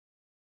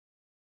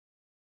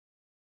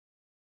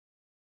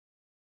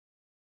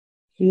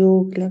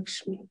 योग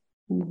लक्ष्मी,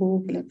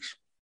 भोग लक्ष्मी,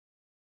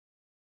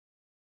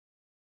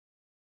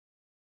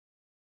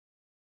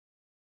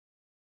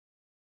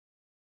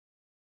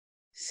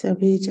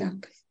 सभी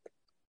जागृत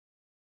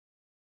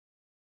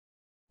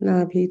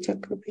नाभि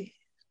चक्र पे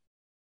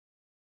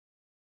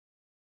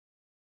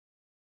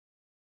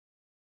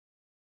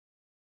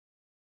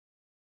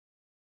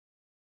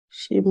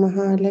श्री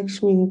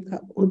महालक्ष्मी का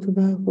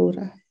उद्भव हो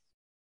रहा है।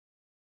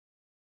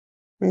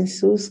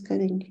 महसूस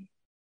करेंगे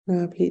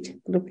नाभि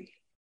चक्र पे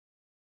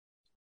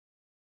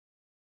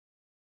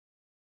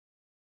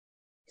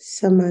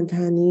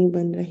समाधानी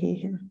बन रहे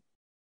हैं।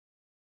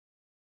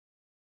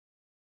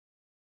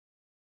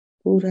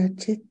 पूरा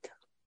चित्त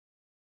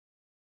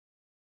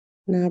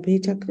नाभि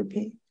चक्र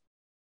पे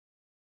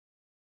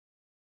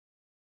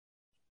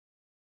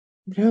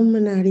ब्रह्म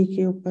नाड़ी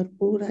के ऊपर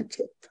पूरा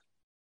चित्त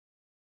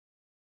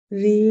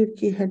रीढ़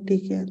की हड्डी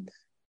के अंदर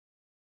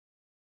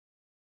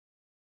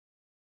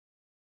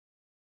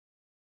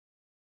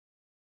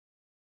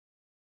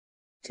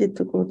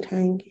चित्त को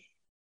उठाएंगे।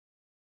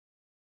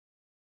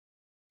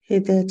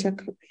 हृदय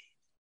चक्र पे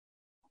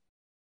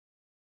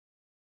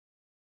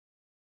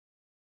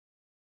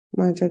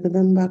माँ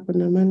जगदम्बा को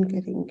नमन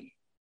करेंगे।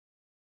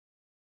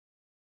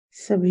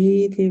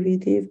 सभी देवी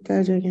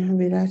देवता जो यहाँ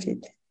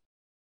विराजित है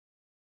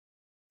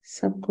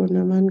सबको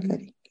नमन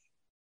करेंगे।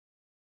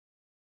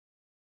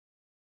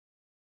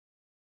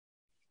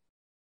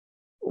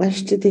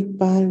 अष्ट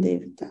दिक्पाल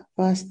देवता,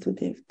 वास्तु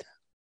देवता,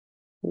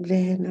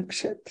 ग्रह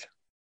नक्षत्र,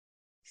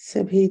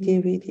 सभी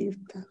देवी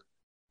देवता,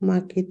 माँ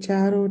के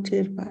चारों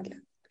चिर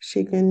पालक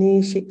श्री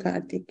गणेश, श्री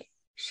कार्तिक,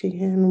 श्री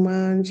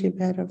हनुमान, श्री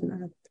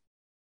भैरवनाथ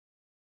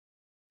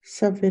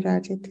सब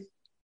विराजित है।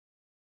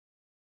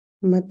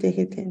 मध्य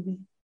हृदय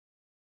में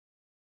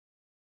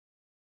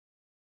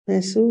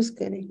महसूस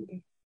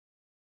करेंगे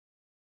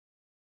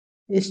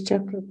इस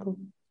चक्र को,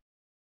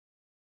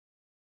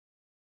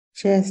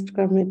 चेस्ट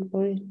का मिड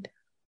पॉइंट,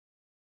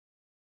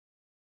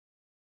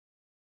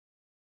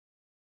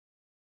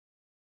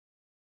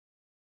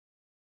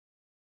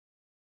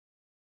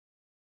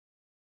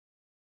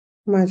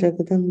 माँ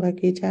जगदम्बा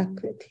की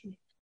जागृति।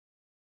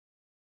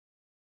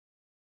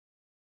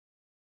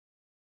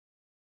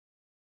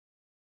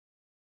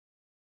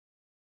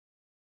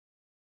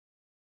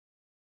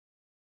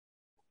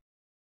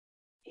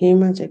 हे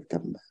माँ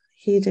जगदम्बा,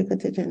 हे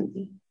जगत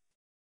जननी,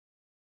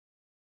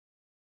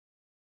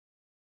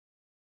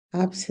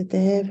 आप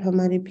सदैव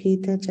हमारे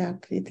भीतर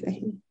जागृत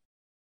रहें,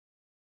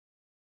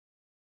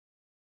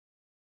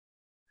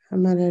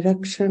 हमारा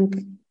रक्षण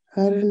करें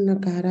हर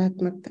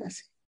नकारात्मकता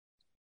से।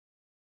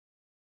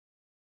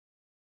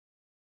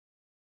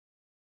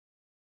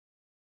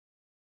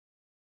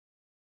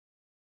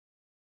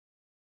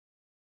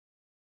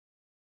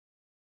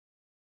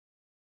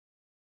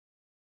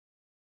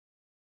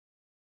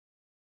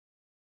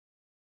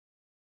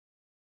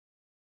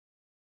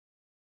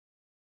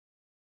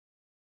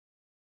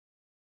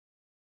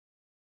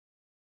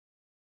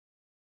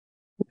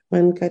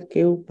 मन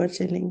करके ऊपर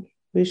चलेंगे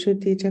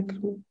विशुद्धि चक्र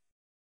में,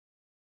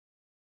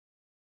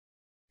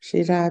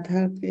 श्री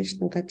राधा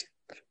कृष्ण का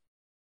चक्र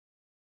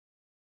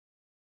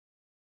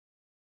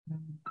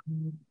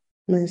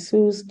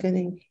महसूस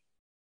करेंगे,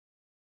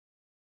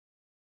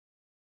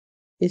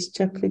 इस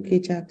चक्र की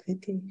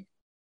जागृति।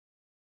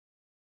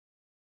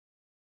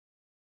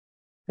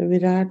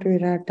 विराट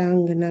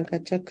विराटांगना का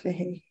चक्र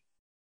है,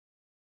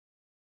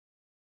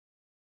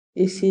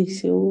 इसी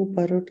से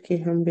ऊपर उठ के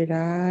हम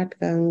विराट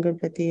का अंग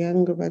प्रति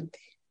अंग बनते,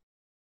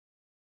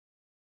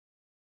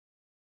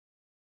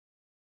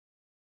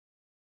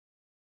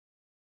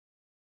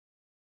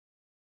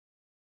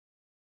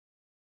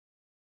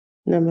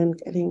 नमन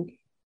करेंगे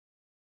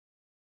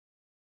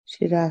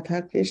श्री राधा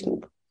कृष्ण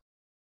को।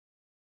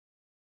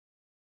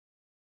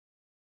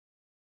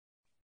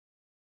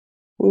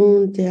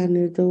 पूर्णतया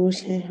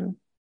निर्दोष है हम,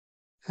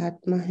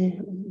 आत्मा है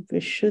हम,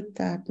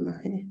 विशुद्ध आत्मा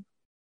है।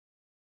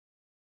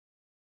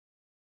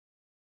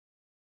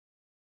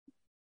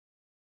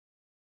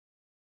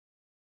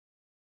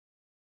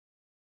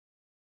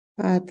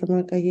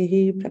 आत्मा का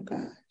यही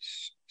प्रकाश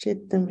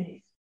चित्त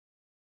में,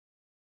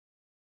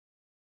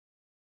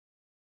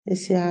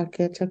 इसे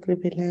आज्ञा चक्र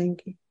पे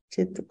लाएंगे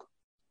चित्त को,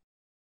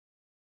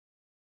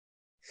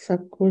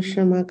 सबको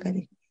क्षमा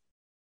करें।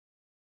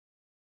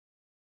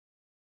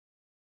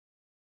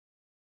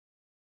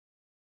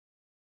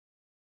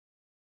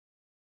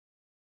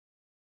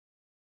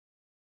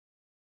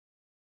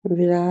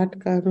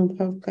 विराट का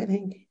अनुभव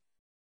करेंगे,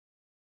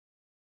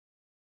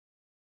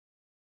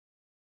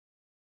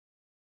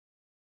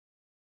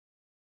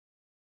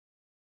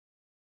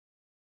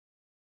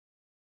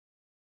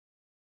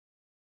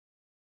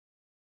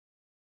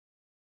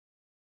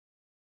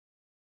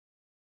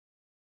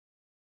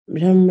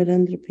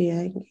 ब्रह्मरंध्र पे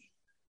आएंगे,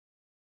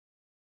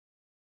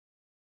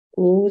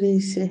 पूरे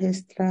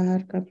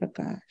सहस्त्रार का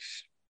प्रकाश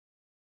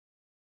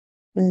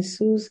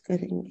महसूस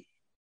करेंगे।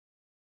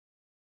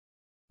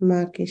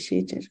 माँ के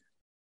शीचर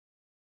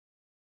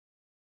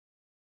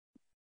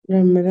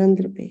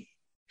ब्रह्मरंध्र पे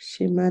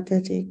श्री माता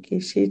जी के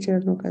श्री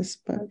चरणों का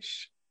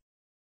स्पर्श,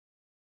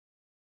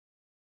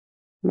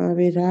 माँ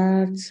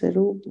विराट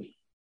स्वरूप में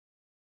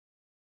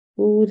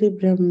पूरे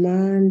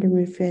ब्रह्मांड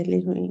में फैली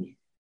हुई है।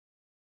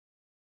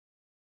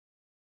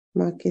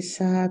 माँ के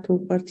साथ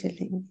ऊपर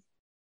चलेंगे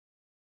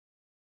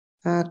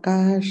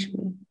आकाश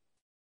में,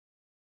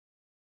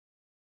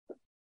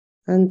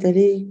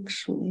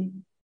 अंतरिक्ष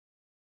में,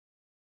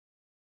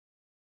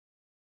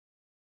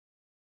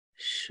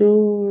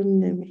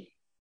 शून्य में,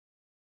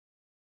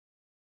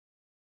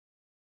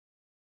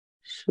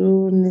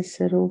 शून्य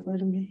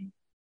सरोवर में।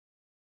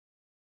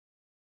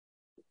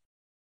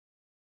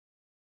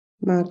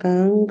 माँ का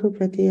अंग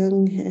प्रति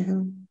अंग है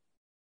हम,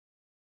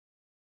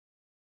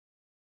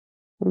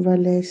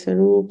 वलय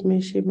स्वरूप में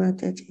श्री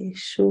माता जी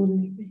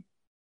शून्य में,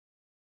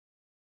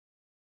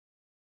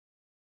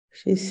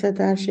 श्री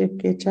सदाशिव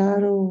के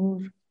चारों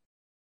ओर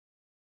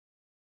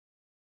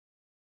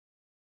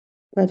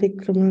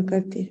परिक्रमा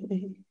करते हुए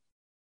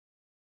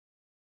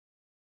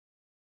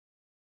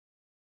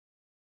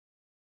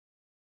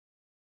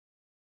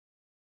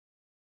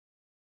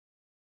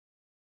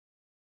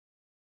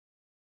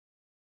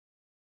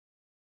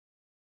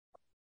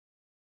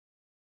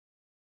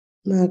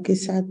माँ के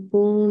साथ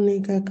पूर्ण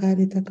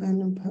एकाकारिता का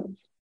अनुभव।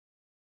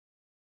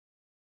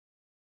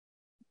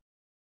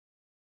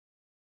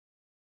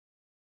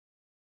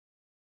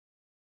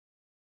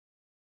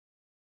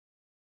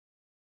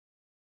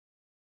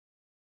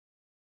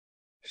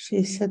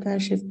 श्री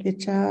सदाशिव के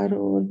चारों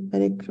ओर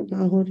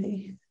परिक्रमा हो रही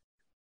है।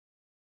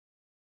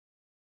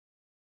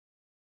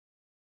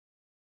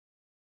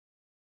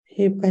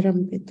 हे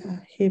परम पिता,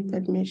 हे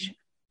परमेश्वर,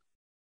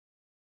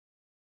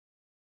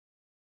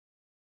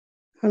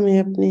 हमें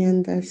अपने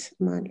अंदर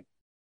समा लो,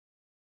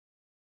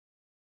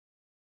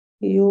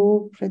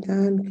 योग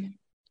प्रदान कर,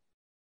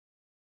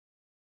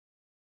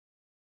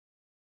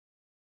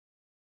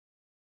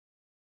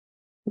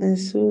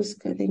 महसूस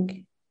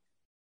करेंगे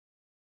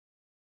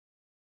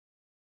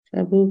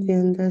प्रभु के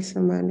अंदर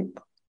समाने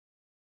को।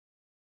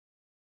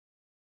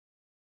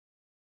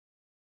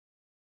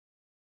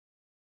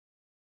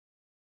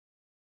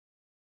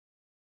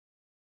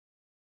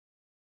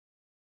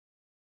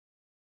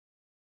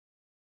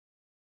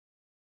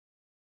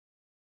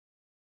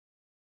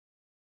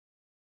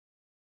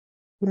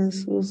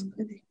 महसूस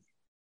करेंगे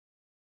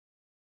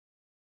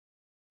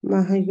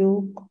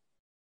महायोग को।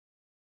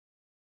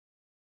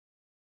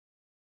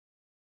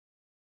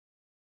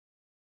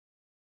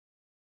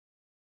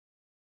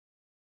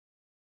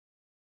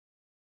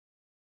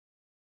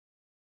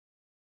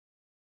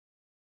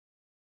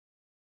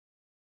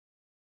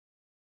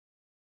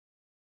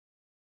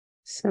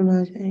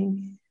 समा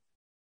जाएंगे।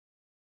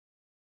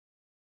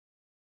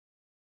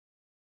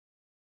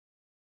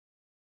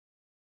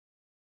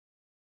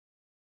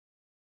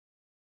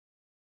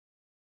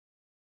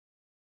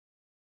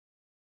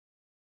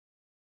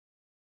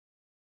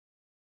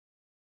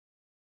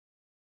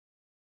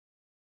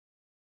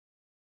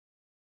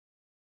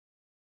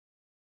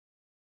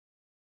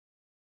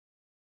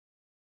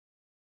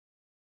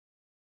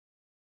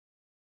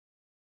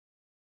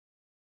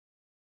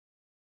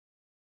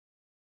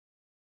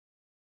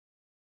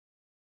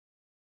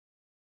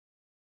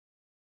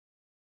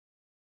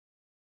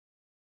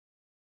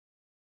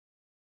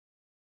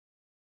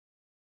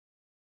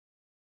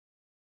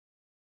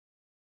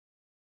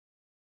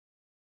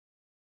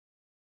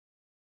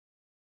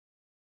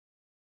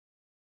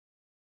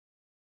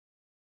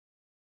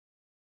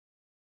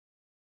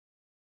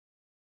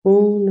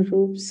 पूर्ण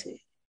रूप से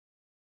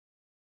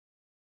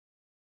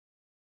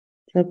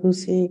प्रभु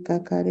से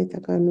एकाकारिता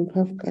का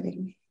अनुभव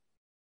करेंगे।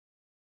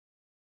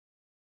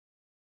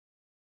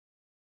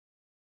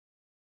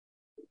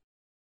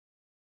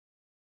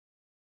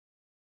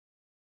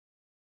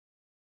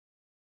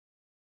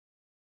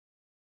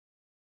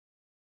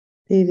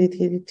 धीरे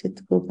धीरे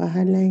चित्त को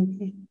बाहर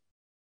लाएंगे।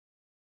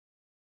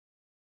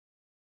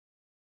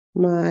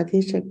 माँ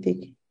आदि शक्ति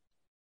की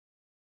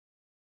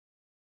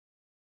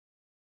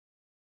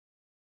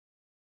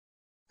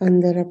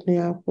अंदर अपने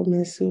आप को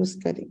महसूस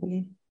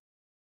करेंगे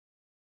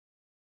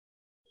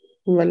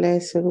वलय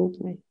स्वरूप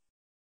में।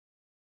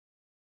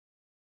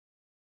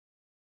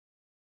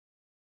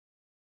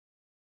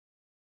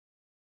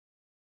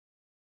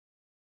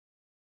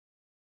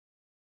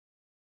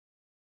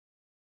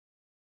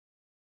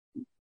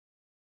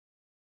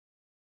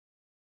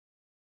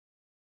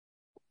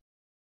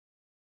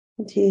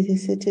 धीरे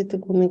से चित्त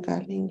को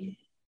निकालेंगे,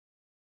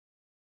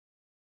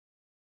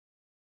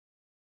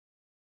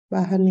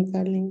 बाहर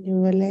निकालेंगे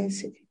वलय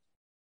से।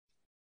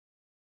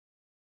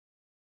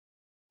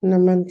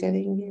 नमन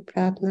करेंगे,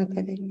 प्रार्थना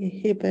करेंगे,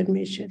 हे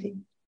परमेश्वरी,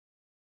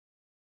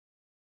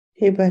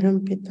 हे परम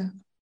पिता,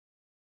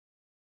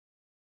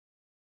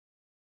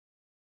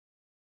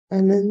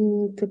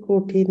 अनंत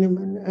कोटि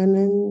नमन,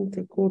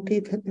 अनंत कोटि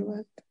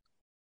धन्यवाद।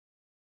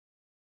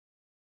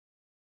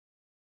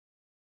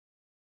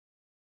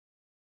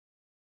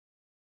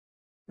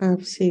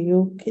 आपसे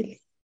योग के लिए,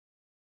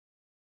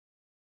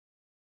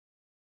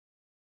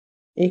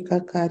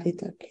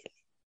 एकाकारिता के लिए।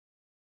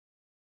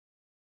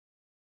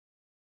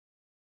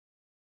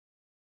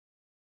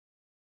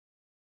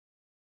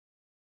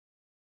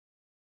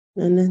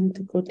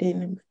 अनंत कोटि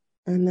नमन,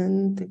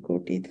 अनंत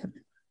कोटि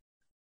धन्यवाद।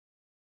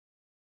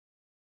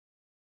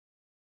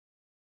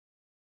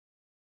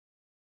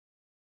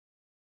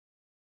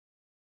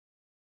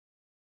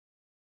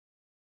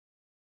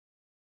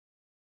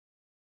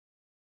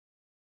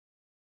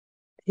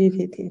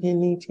 धीरे धीरे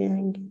नीचे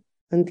आएंगे।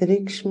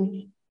 अंतरिक्ष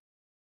में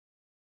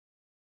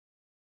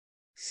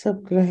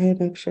सब ग्रह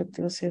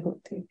नक्षत्रों से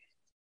होते हुए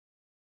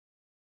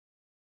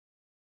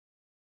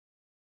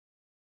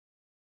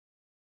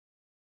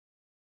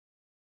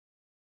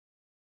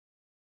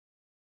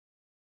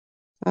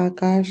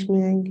आकाश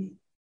में आएंगे।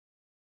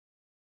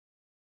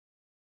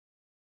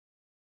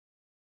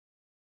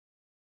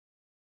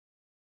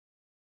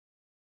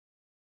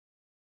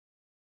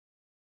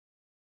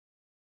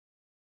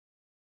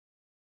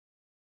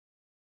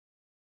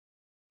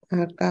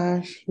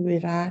 आकाश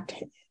विराट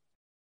है,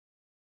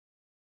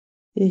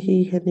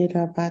 यही है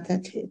निराबाधा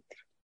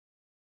क्षेत्र।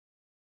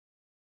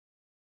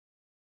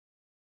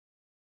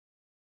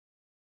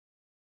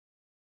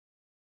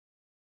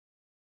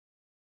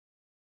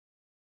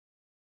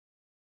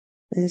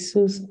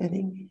 महसूस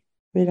करेंगे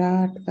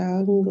विराट का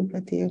अंग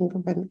प्रत्यंग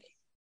बन के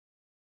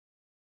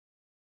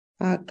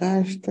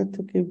आकाश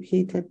तत्व के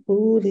भीतर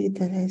पूरी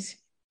तरह से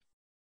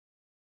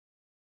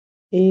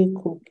एक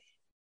हो गए।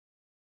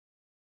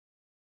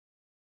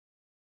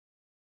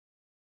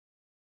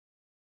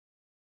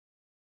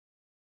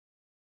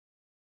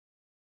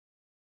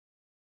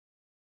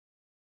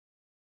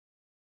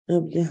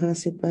 अब यहाँ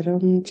से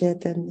परम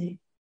चैतन्य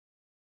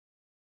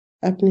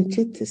अपने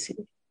चित्त से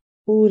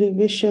पूरे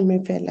विश्व में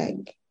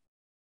फैलाएंगे।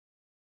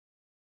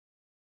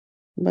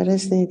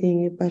 बरसने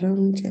देंगे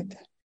परम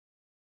चैतन्य,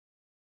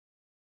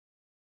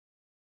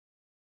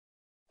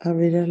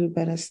 अविरल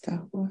बरसता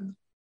हुआ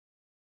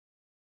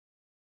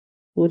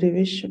पूरे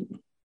विश्व में।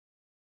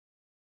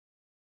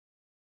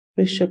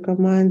 विश्व का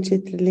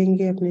मानचित्र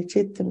लेंगे अपने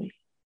चित्त में।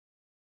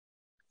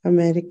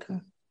 America,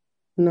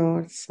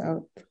 north,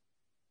 south,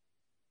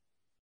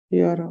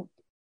 Europe,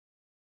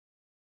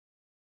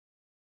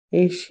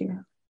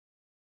 Asia,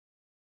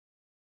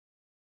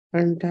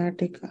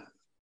 Antarctica,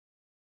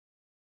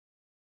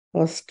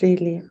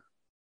 Australia,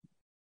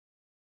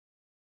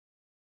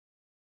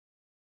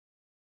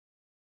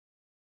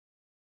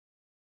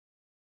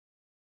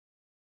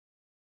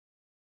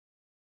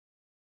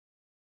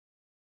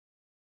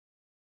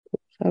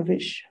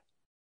 विश्व।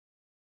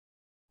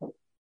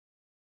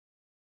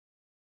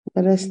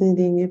 बरसने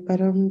देंगे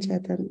परम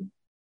चैतन्य,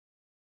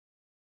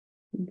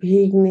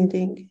 भीगने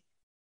देंगे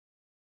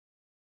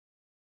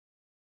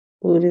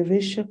पूरे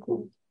विश्व को।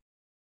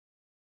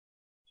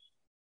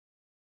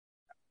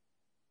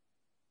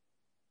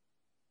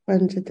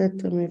 पंच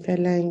तत्व में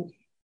फैलाएंगे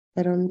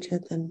परम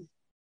चैतन्य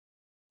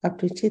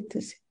अपने चित्त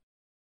से।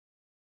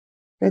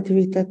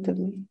 पृथ्वी तत्व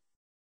में,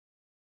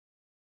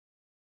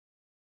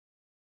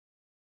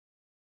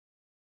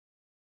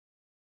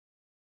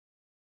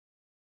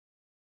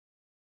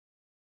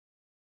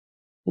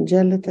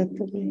 जल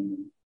तत्व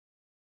में,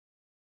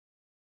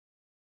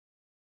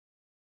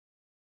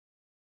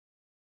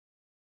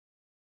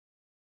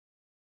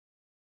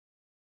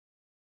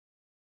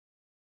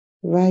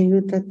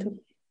 वायु तत्व में,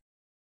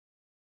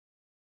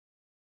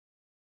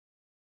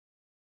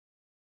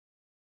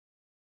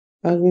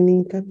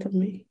 अग्नि तत्व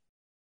में,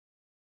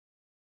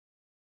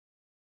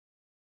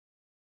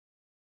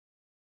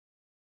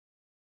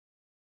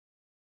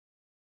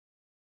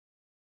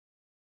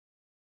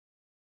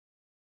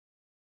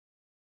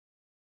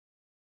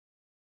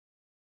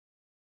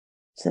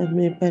 सब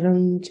में परम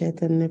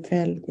चैतन्य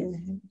फैल गया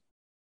है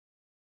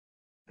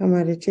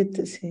हमारे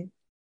चित्त से।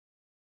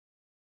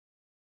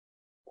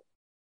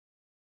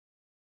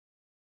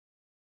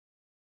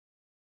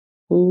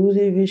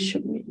 पूरे विश्व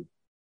में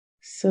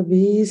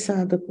सभी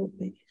साधकों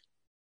पे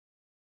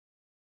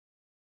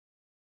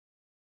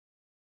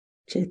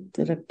चित्त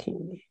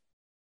रखेंगे।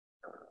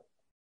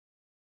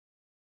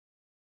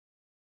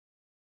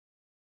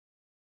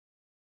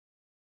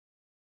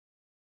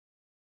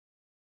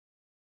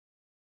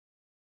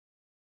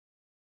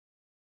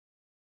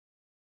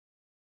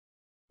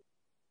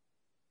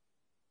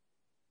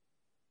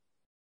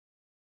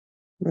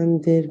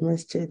 मंदिर,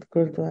 मस्जिद,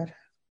 गुरुद्वारा,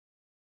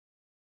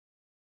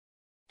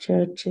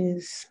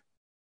 चर्चेस,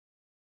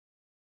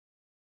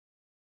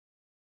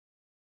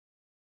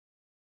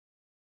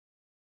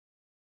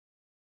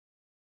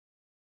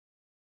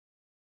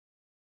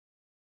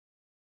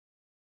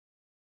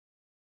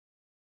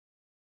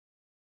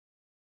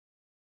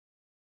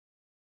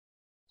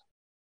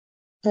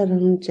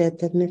 परम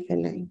चैतन्य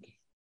फैलाएंगे।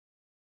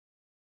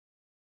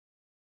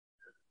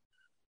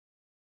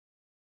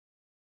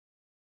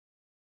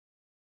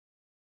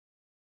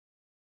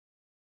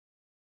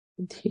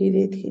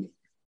 धीरे धीरे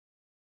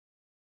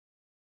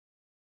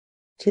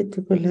चित्त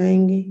को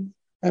लाएंगे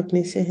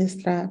अपने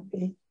सहस्त्रार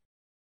पे,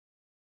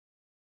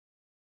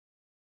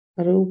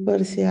 और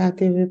ऊपर से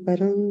आते हुए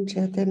परम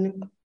चैतन्य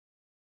को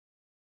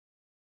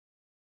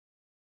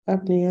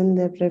अपने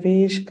अंदर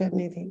प्रवेश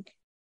करने देंगे।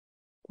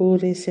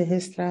 पूरे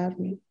सहस्त्रार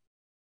में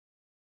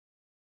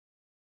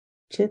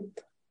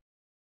चित्त,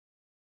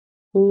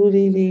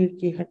 पूरी रीढ़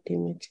की हड्डी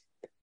में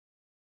चित्त,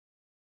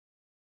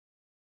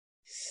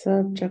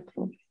 सब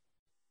चक्रों में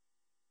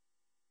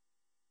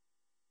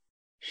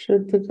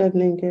शुद्ध कर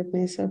लेंगे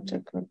अपने सब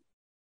चक्रों।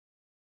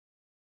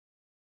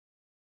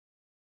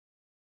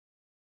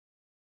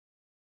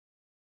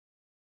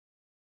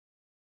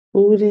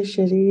 पूरे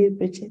शरीर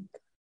पे चित्त,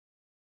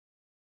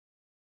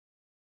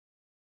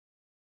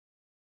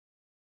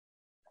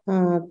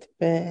 हाथ,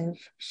 पैर,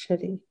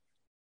 शरीर,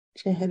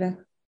 चेहरा,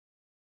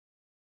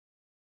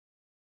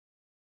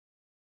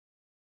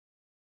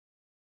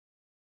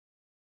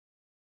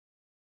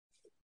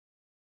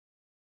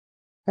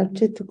 अब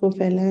चित्त को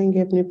फैलाएंगे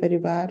अपने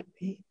परिवार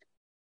पे।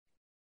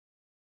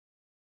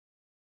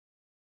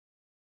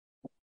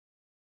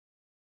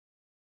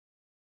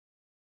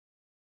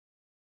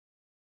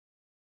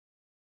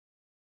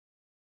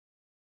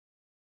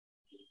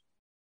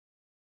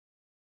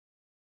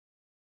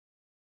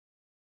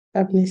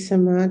 अपने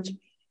समाज में,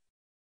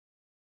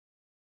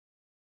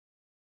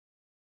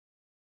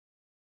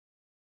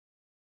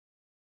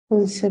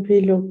 उन सभी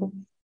लोगों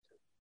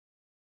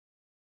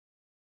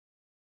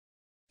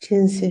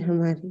जिनसे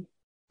हमारी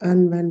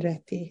अनबन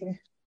रहती है।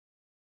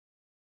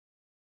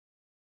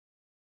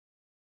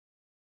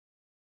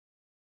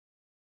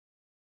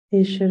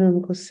 ईश्वर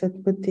उनको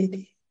सद्बुद्धि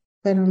दे,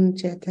 परम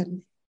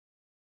चैतन्य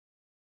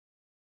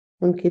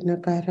उनकी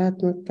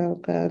नकारात्मकताओं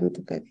का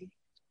अंत करे।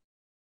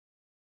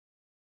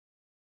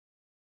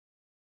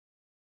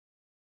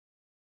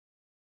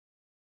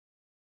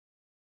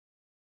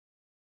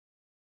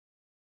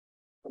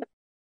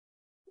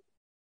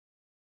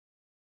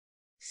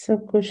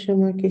 सबको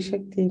क्षमा की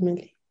शक्ति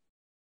मिले।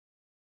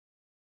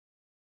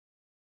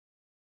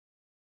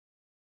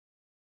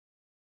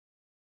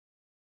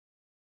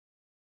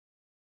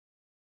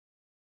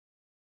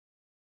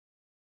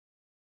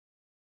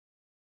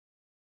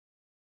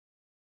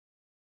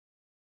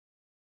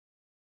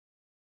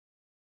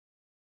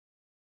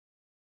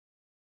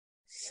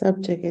 सब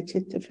जगह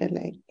चित्त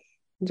फैलाएंगे।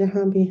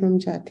 जहां भी हम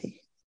जाते हैं,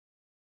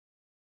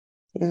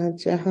 यहाँ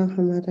जहां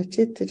हमारा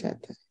चित्त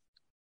जाता है,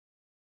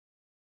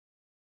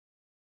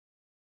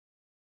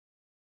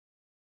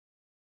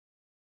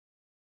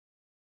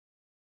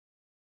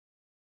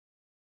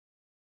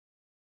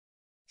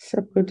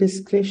 सबको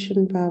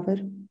डिस्क्रिप्शन पावर,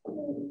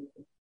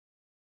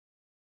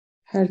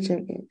 हर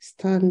जगह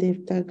स्थान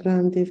देवता,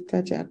 ग्राम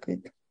देवता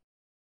जागृत,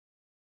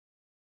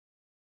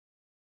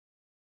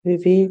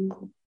 विवेक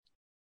हो,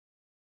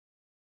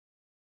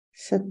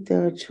 सत्य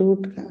और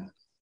झूठ का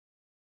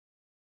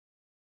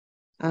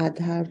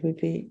आधार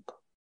विवेक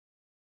हो।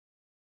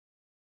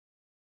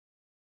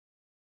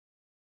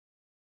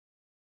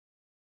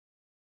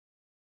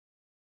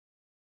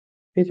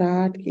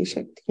 विराट की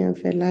शक्तियां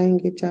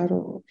फैलाएंगे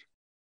चारों ओर।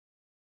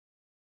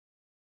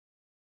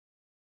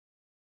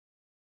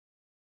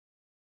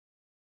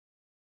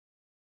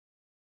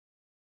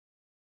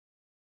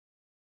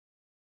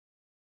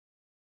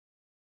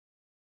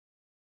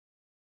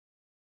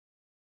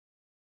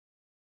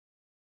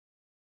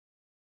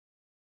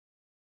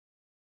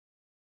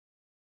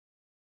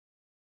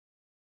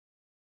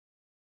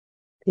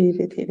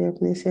 धीरे धीरे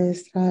अपने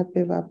सहस्त्रार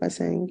पे वापस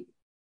आएंगे।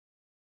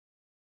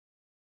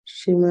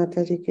 श्री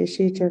माता जी के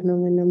श्री चरणों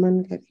में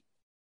नमन करें,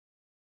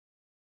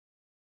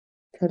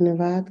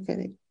 धन्यवाद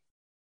करें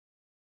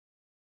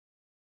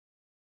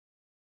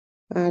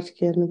आज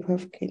के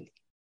अनुभव के लिए,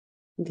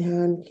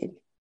 ध्यान के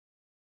लिए,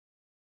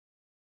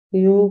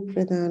 योग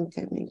प्रदान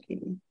करने के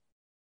लिए।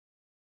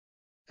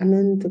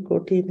 अनंत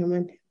कोटि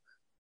नमन है,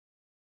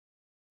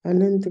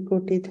 अनंत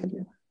कोटि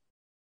धन्यवाद।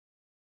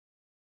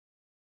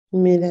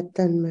 मेरा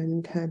तन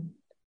मन धन,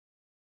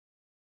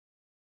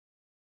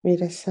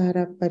 मेरा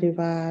सारा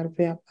परिवार,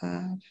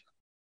 व्यापार,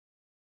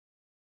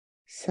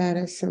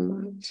 सारा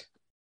समाज,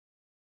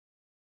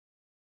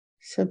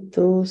 सब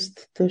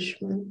दोस्त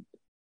दुश्मन,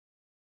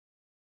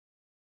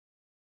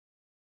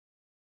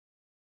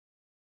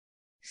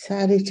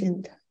 सारी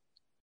चिंता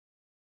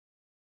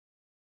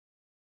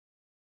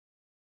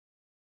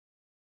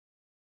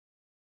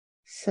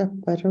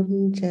सब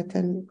परम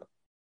चैतन्य को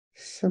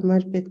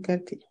समर्पित कर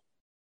दी।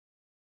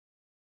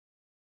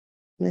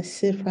 मैं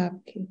सिर्फ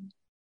आपकी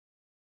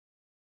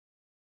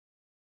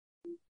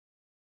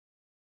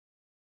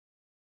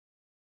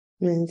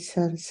मैं इन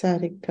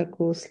सांसारिक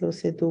ढकोसलों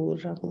से दूर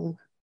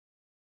रहूंगा।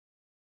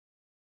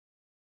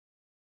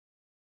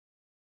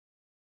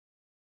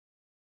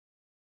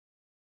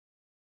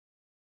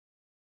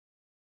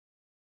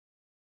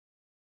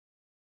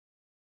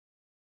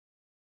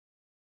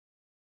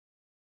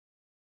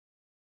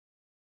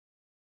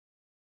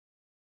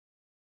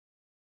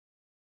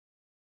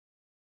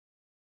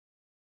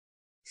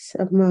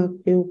 सब माँ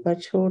के ऊपर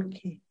छोड़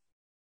के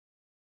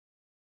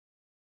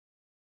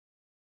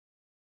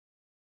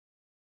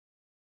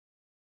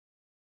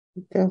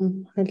एकदम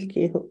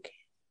हल्के होके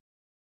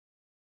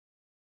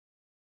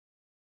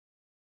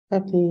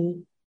अपनी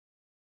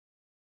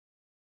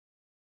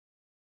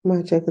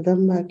माँ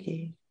जगदम्बा के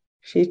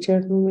श्री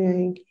चरणों में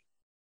आएंगे।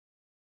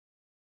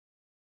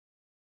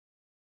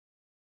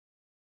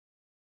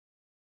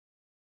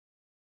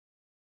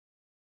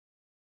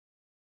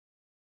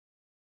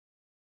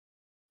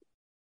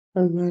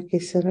 और माँ के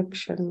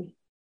संरक्षण में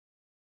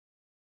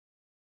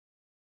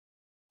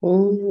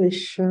पूर्ण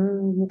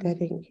विश्राम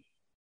करेंगे।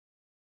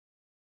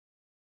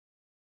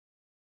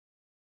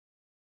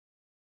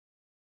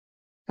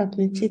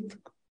 अपने चित्त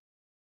को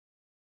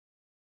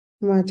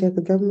माँ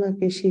जगदम्बा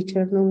के श्री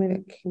चरणों में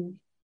रखेंगे।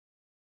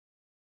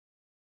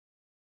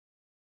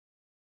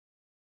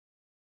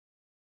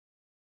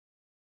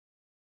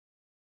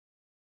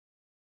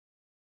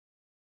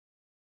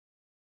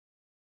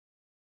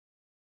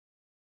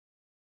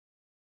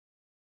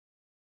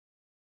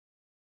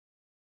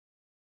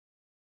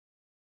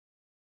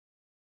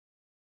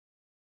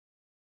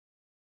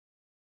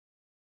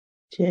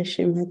 जय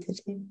श्री माता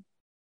जी।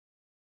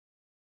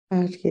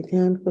 आज के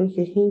ध्यान को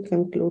यहीं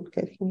कंक्लूड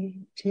करेंगे।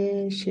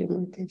 जय श्री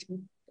माता जी।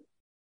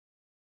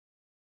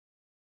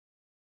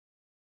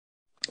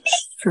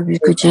 सभी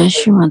को जय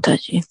श्री माता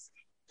जी।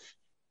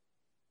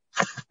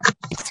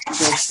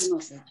 जय श्री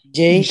माता जी।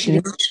 जय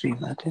श्री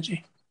माता जी।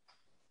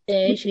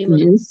 जय श्री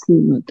माता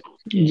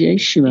जी। जय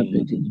श्री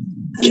माता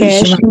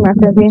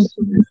जी।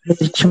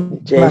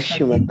 जय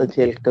श्री माता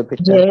जी। का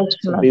बेटा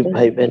सभी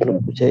भाई बहनों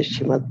को जय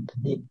श्री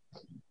माता जी।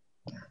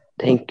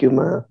 थैंक यू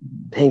माँ,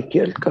 थैंक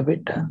यू का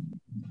बेटा,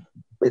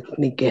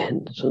 इतनी गहन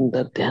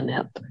सुंदर ध्यान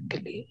यात्रा के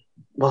लिए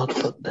बहुत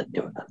बहुत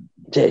धन्यवाद।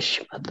 जय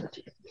श्री माता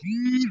जी।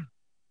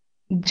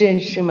 जय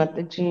श्री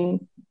माता जी।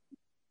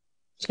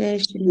 जय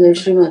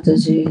श्री माता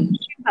जी।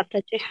 माता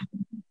जी।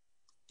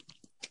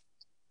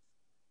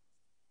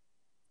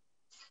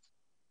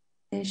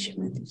 जय श्री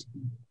माता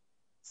जी।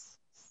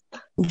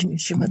 जय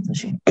श्री माता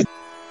जी।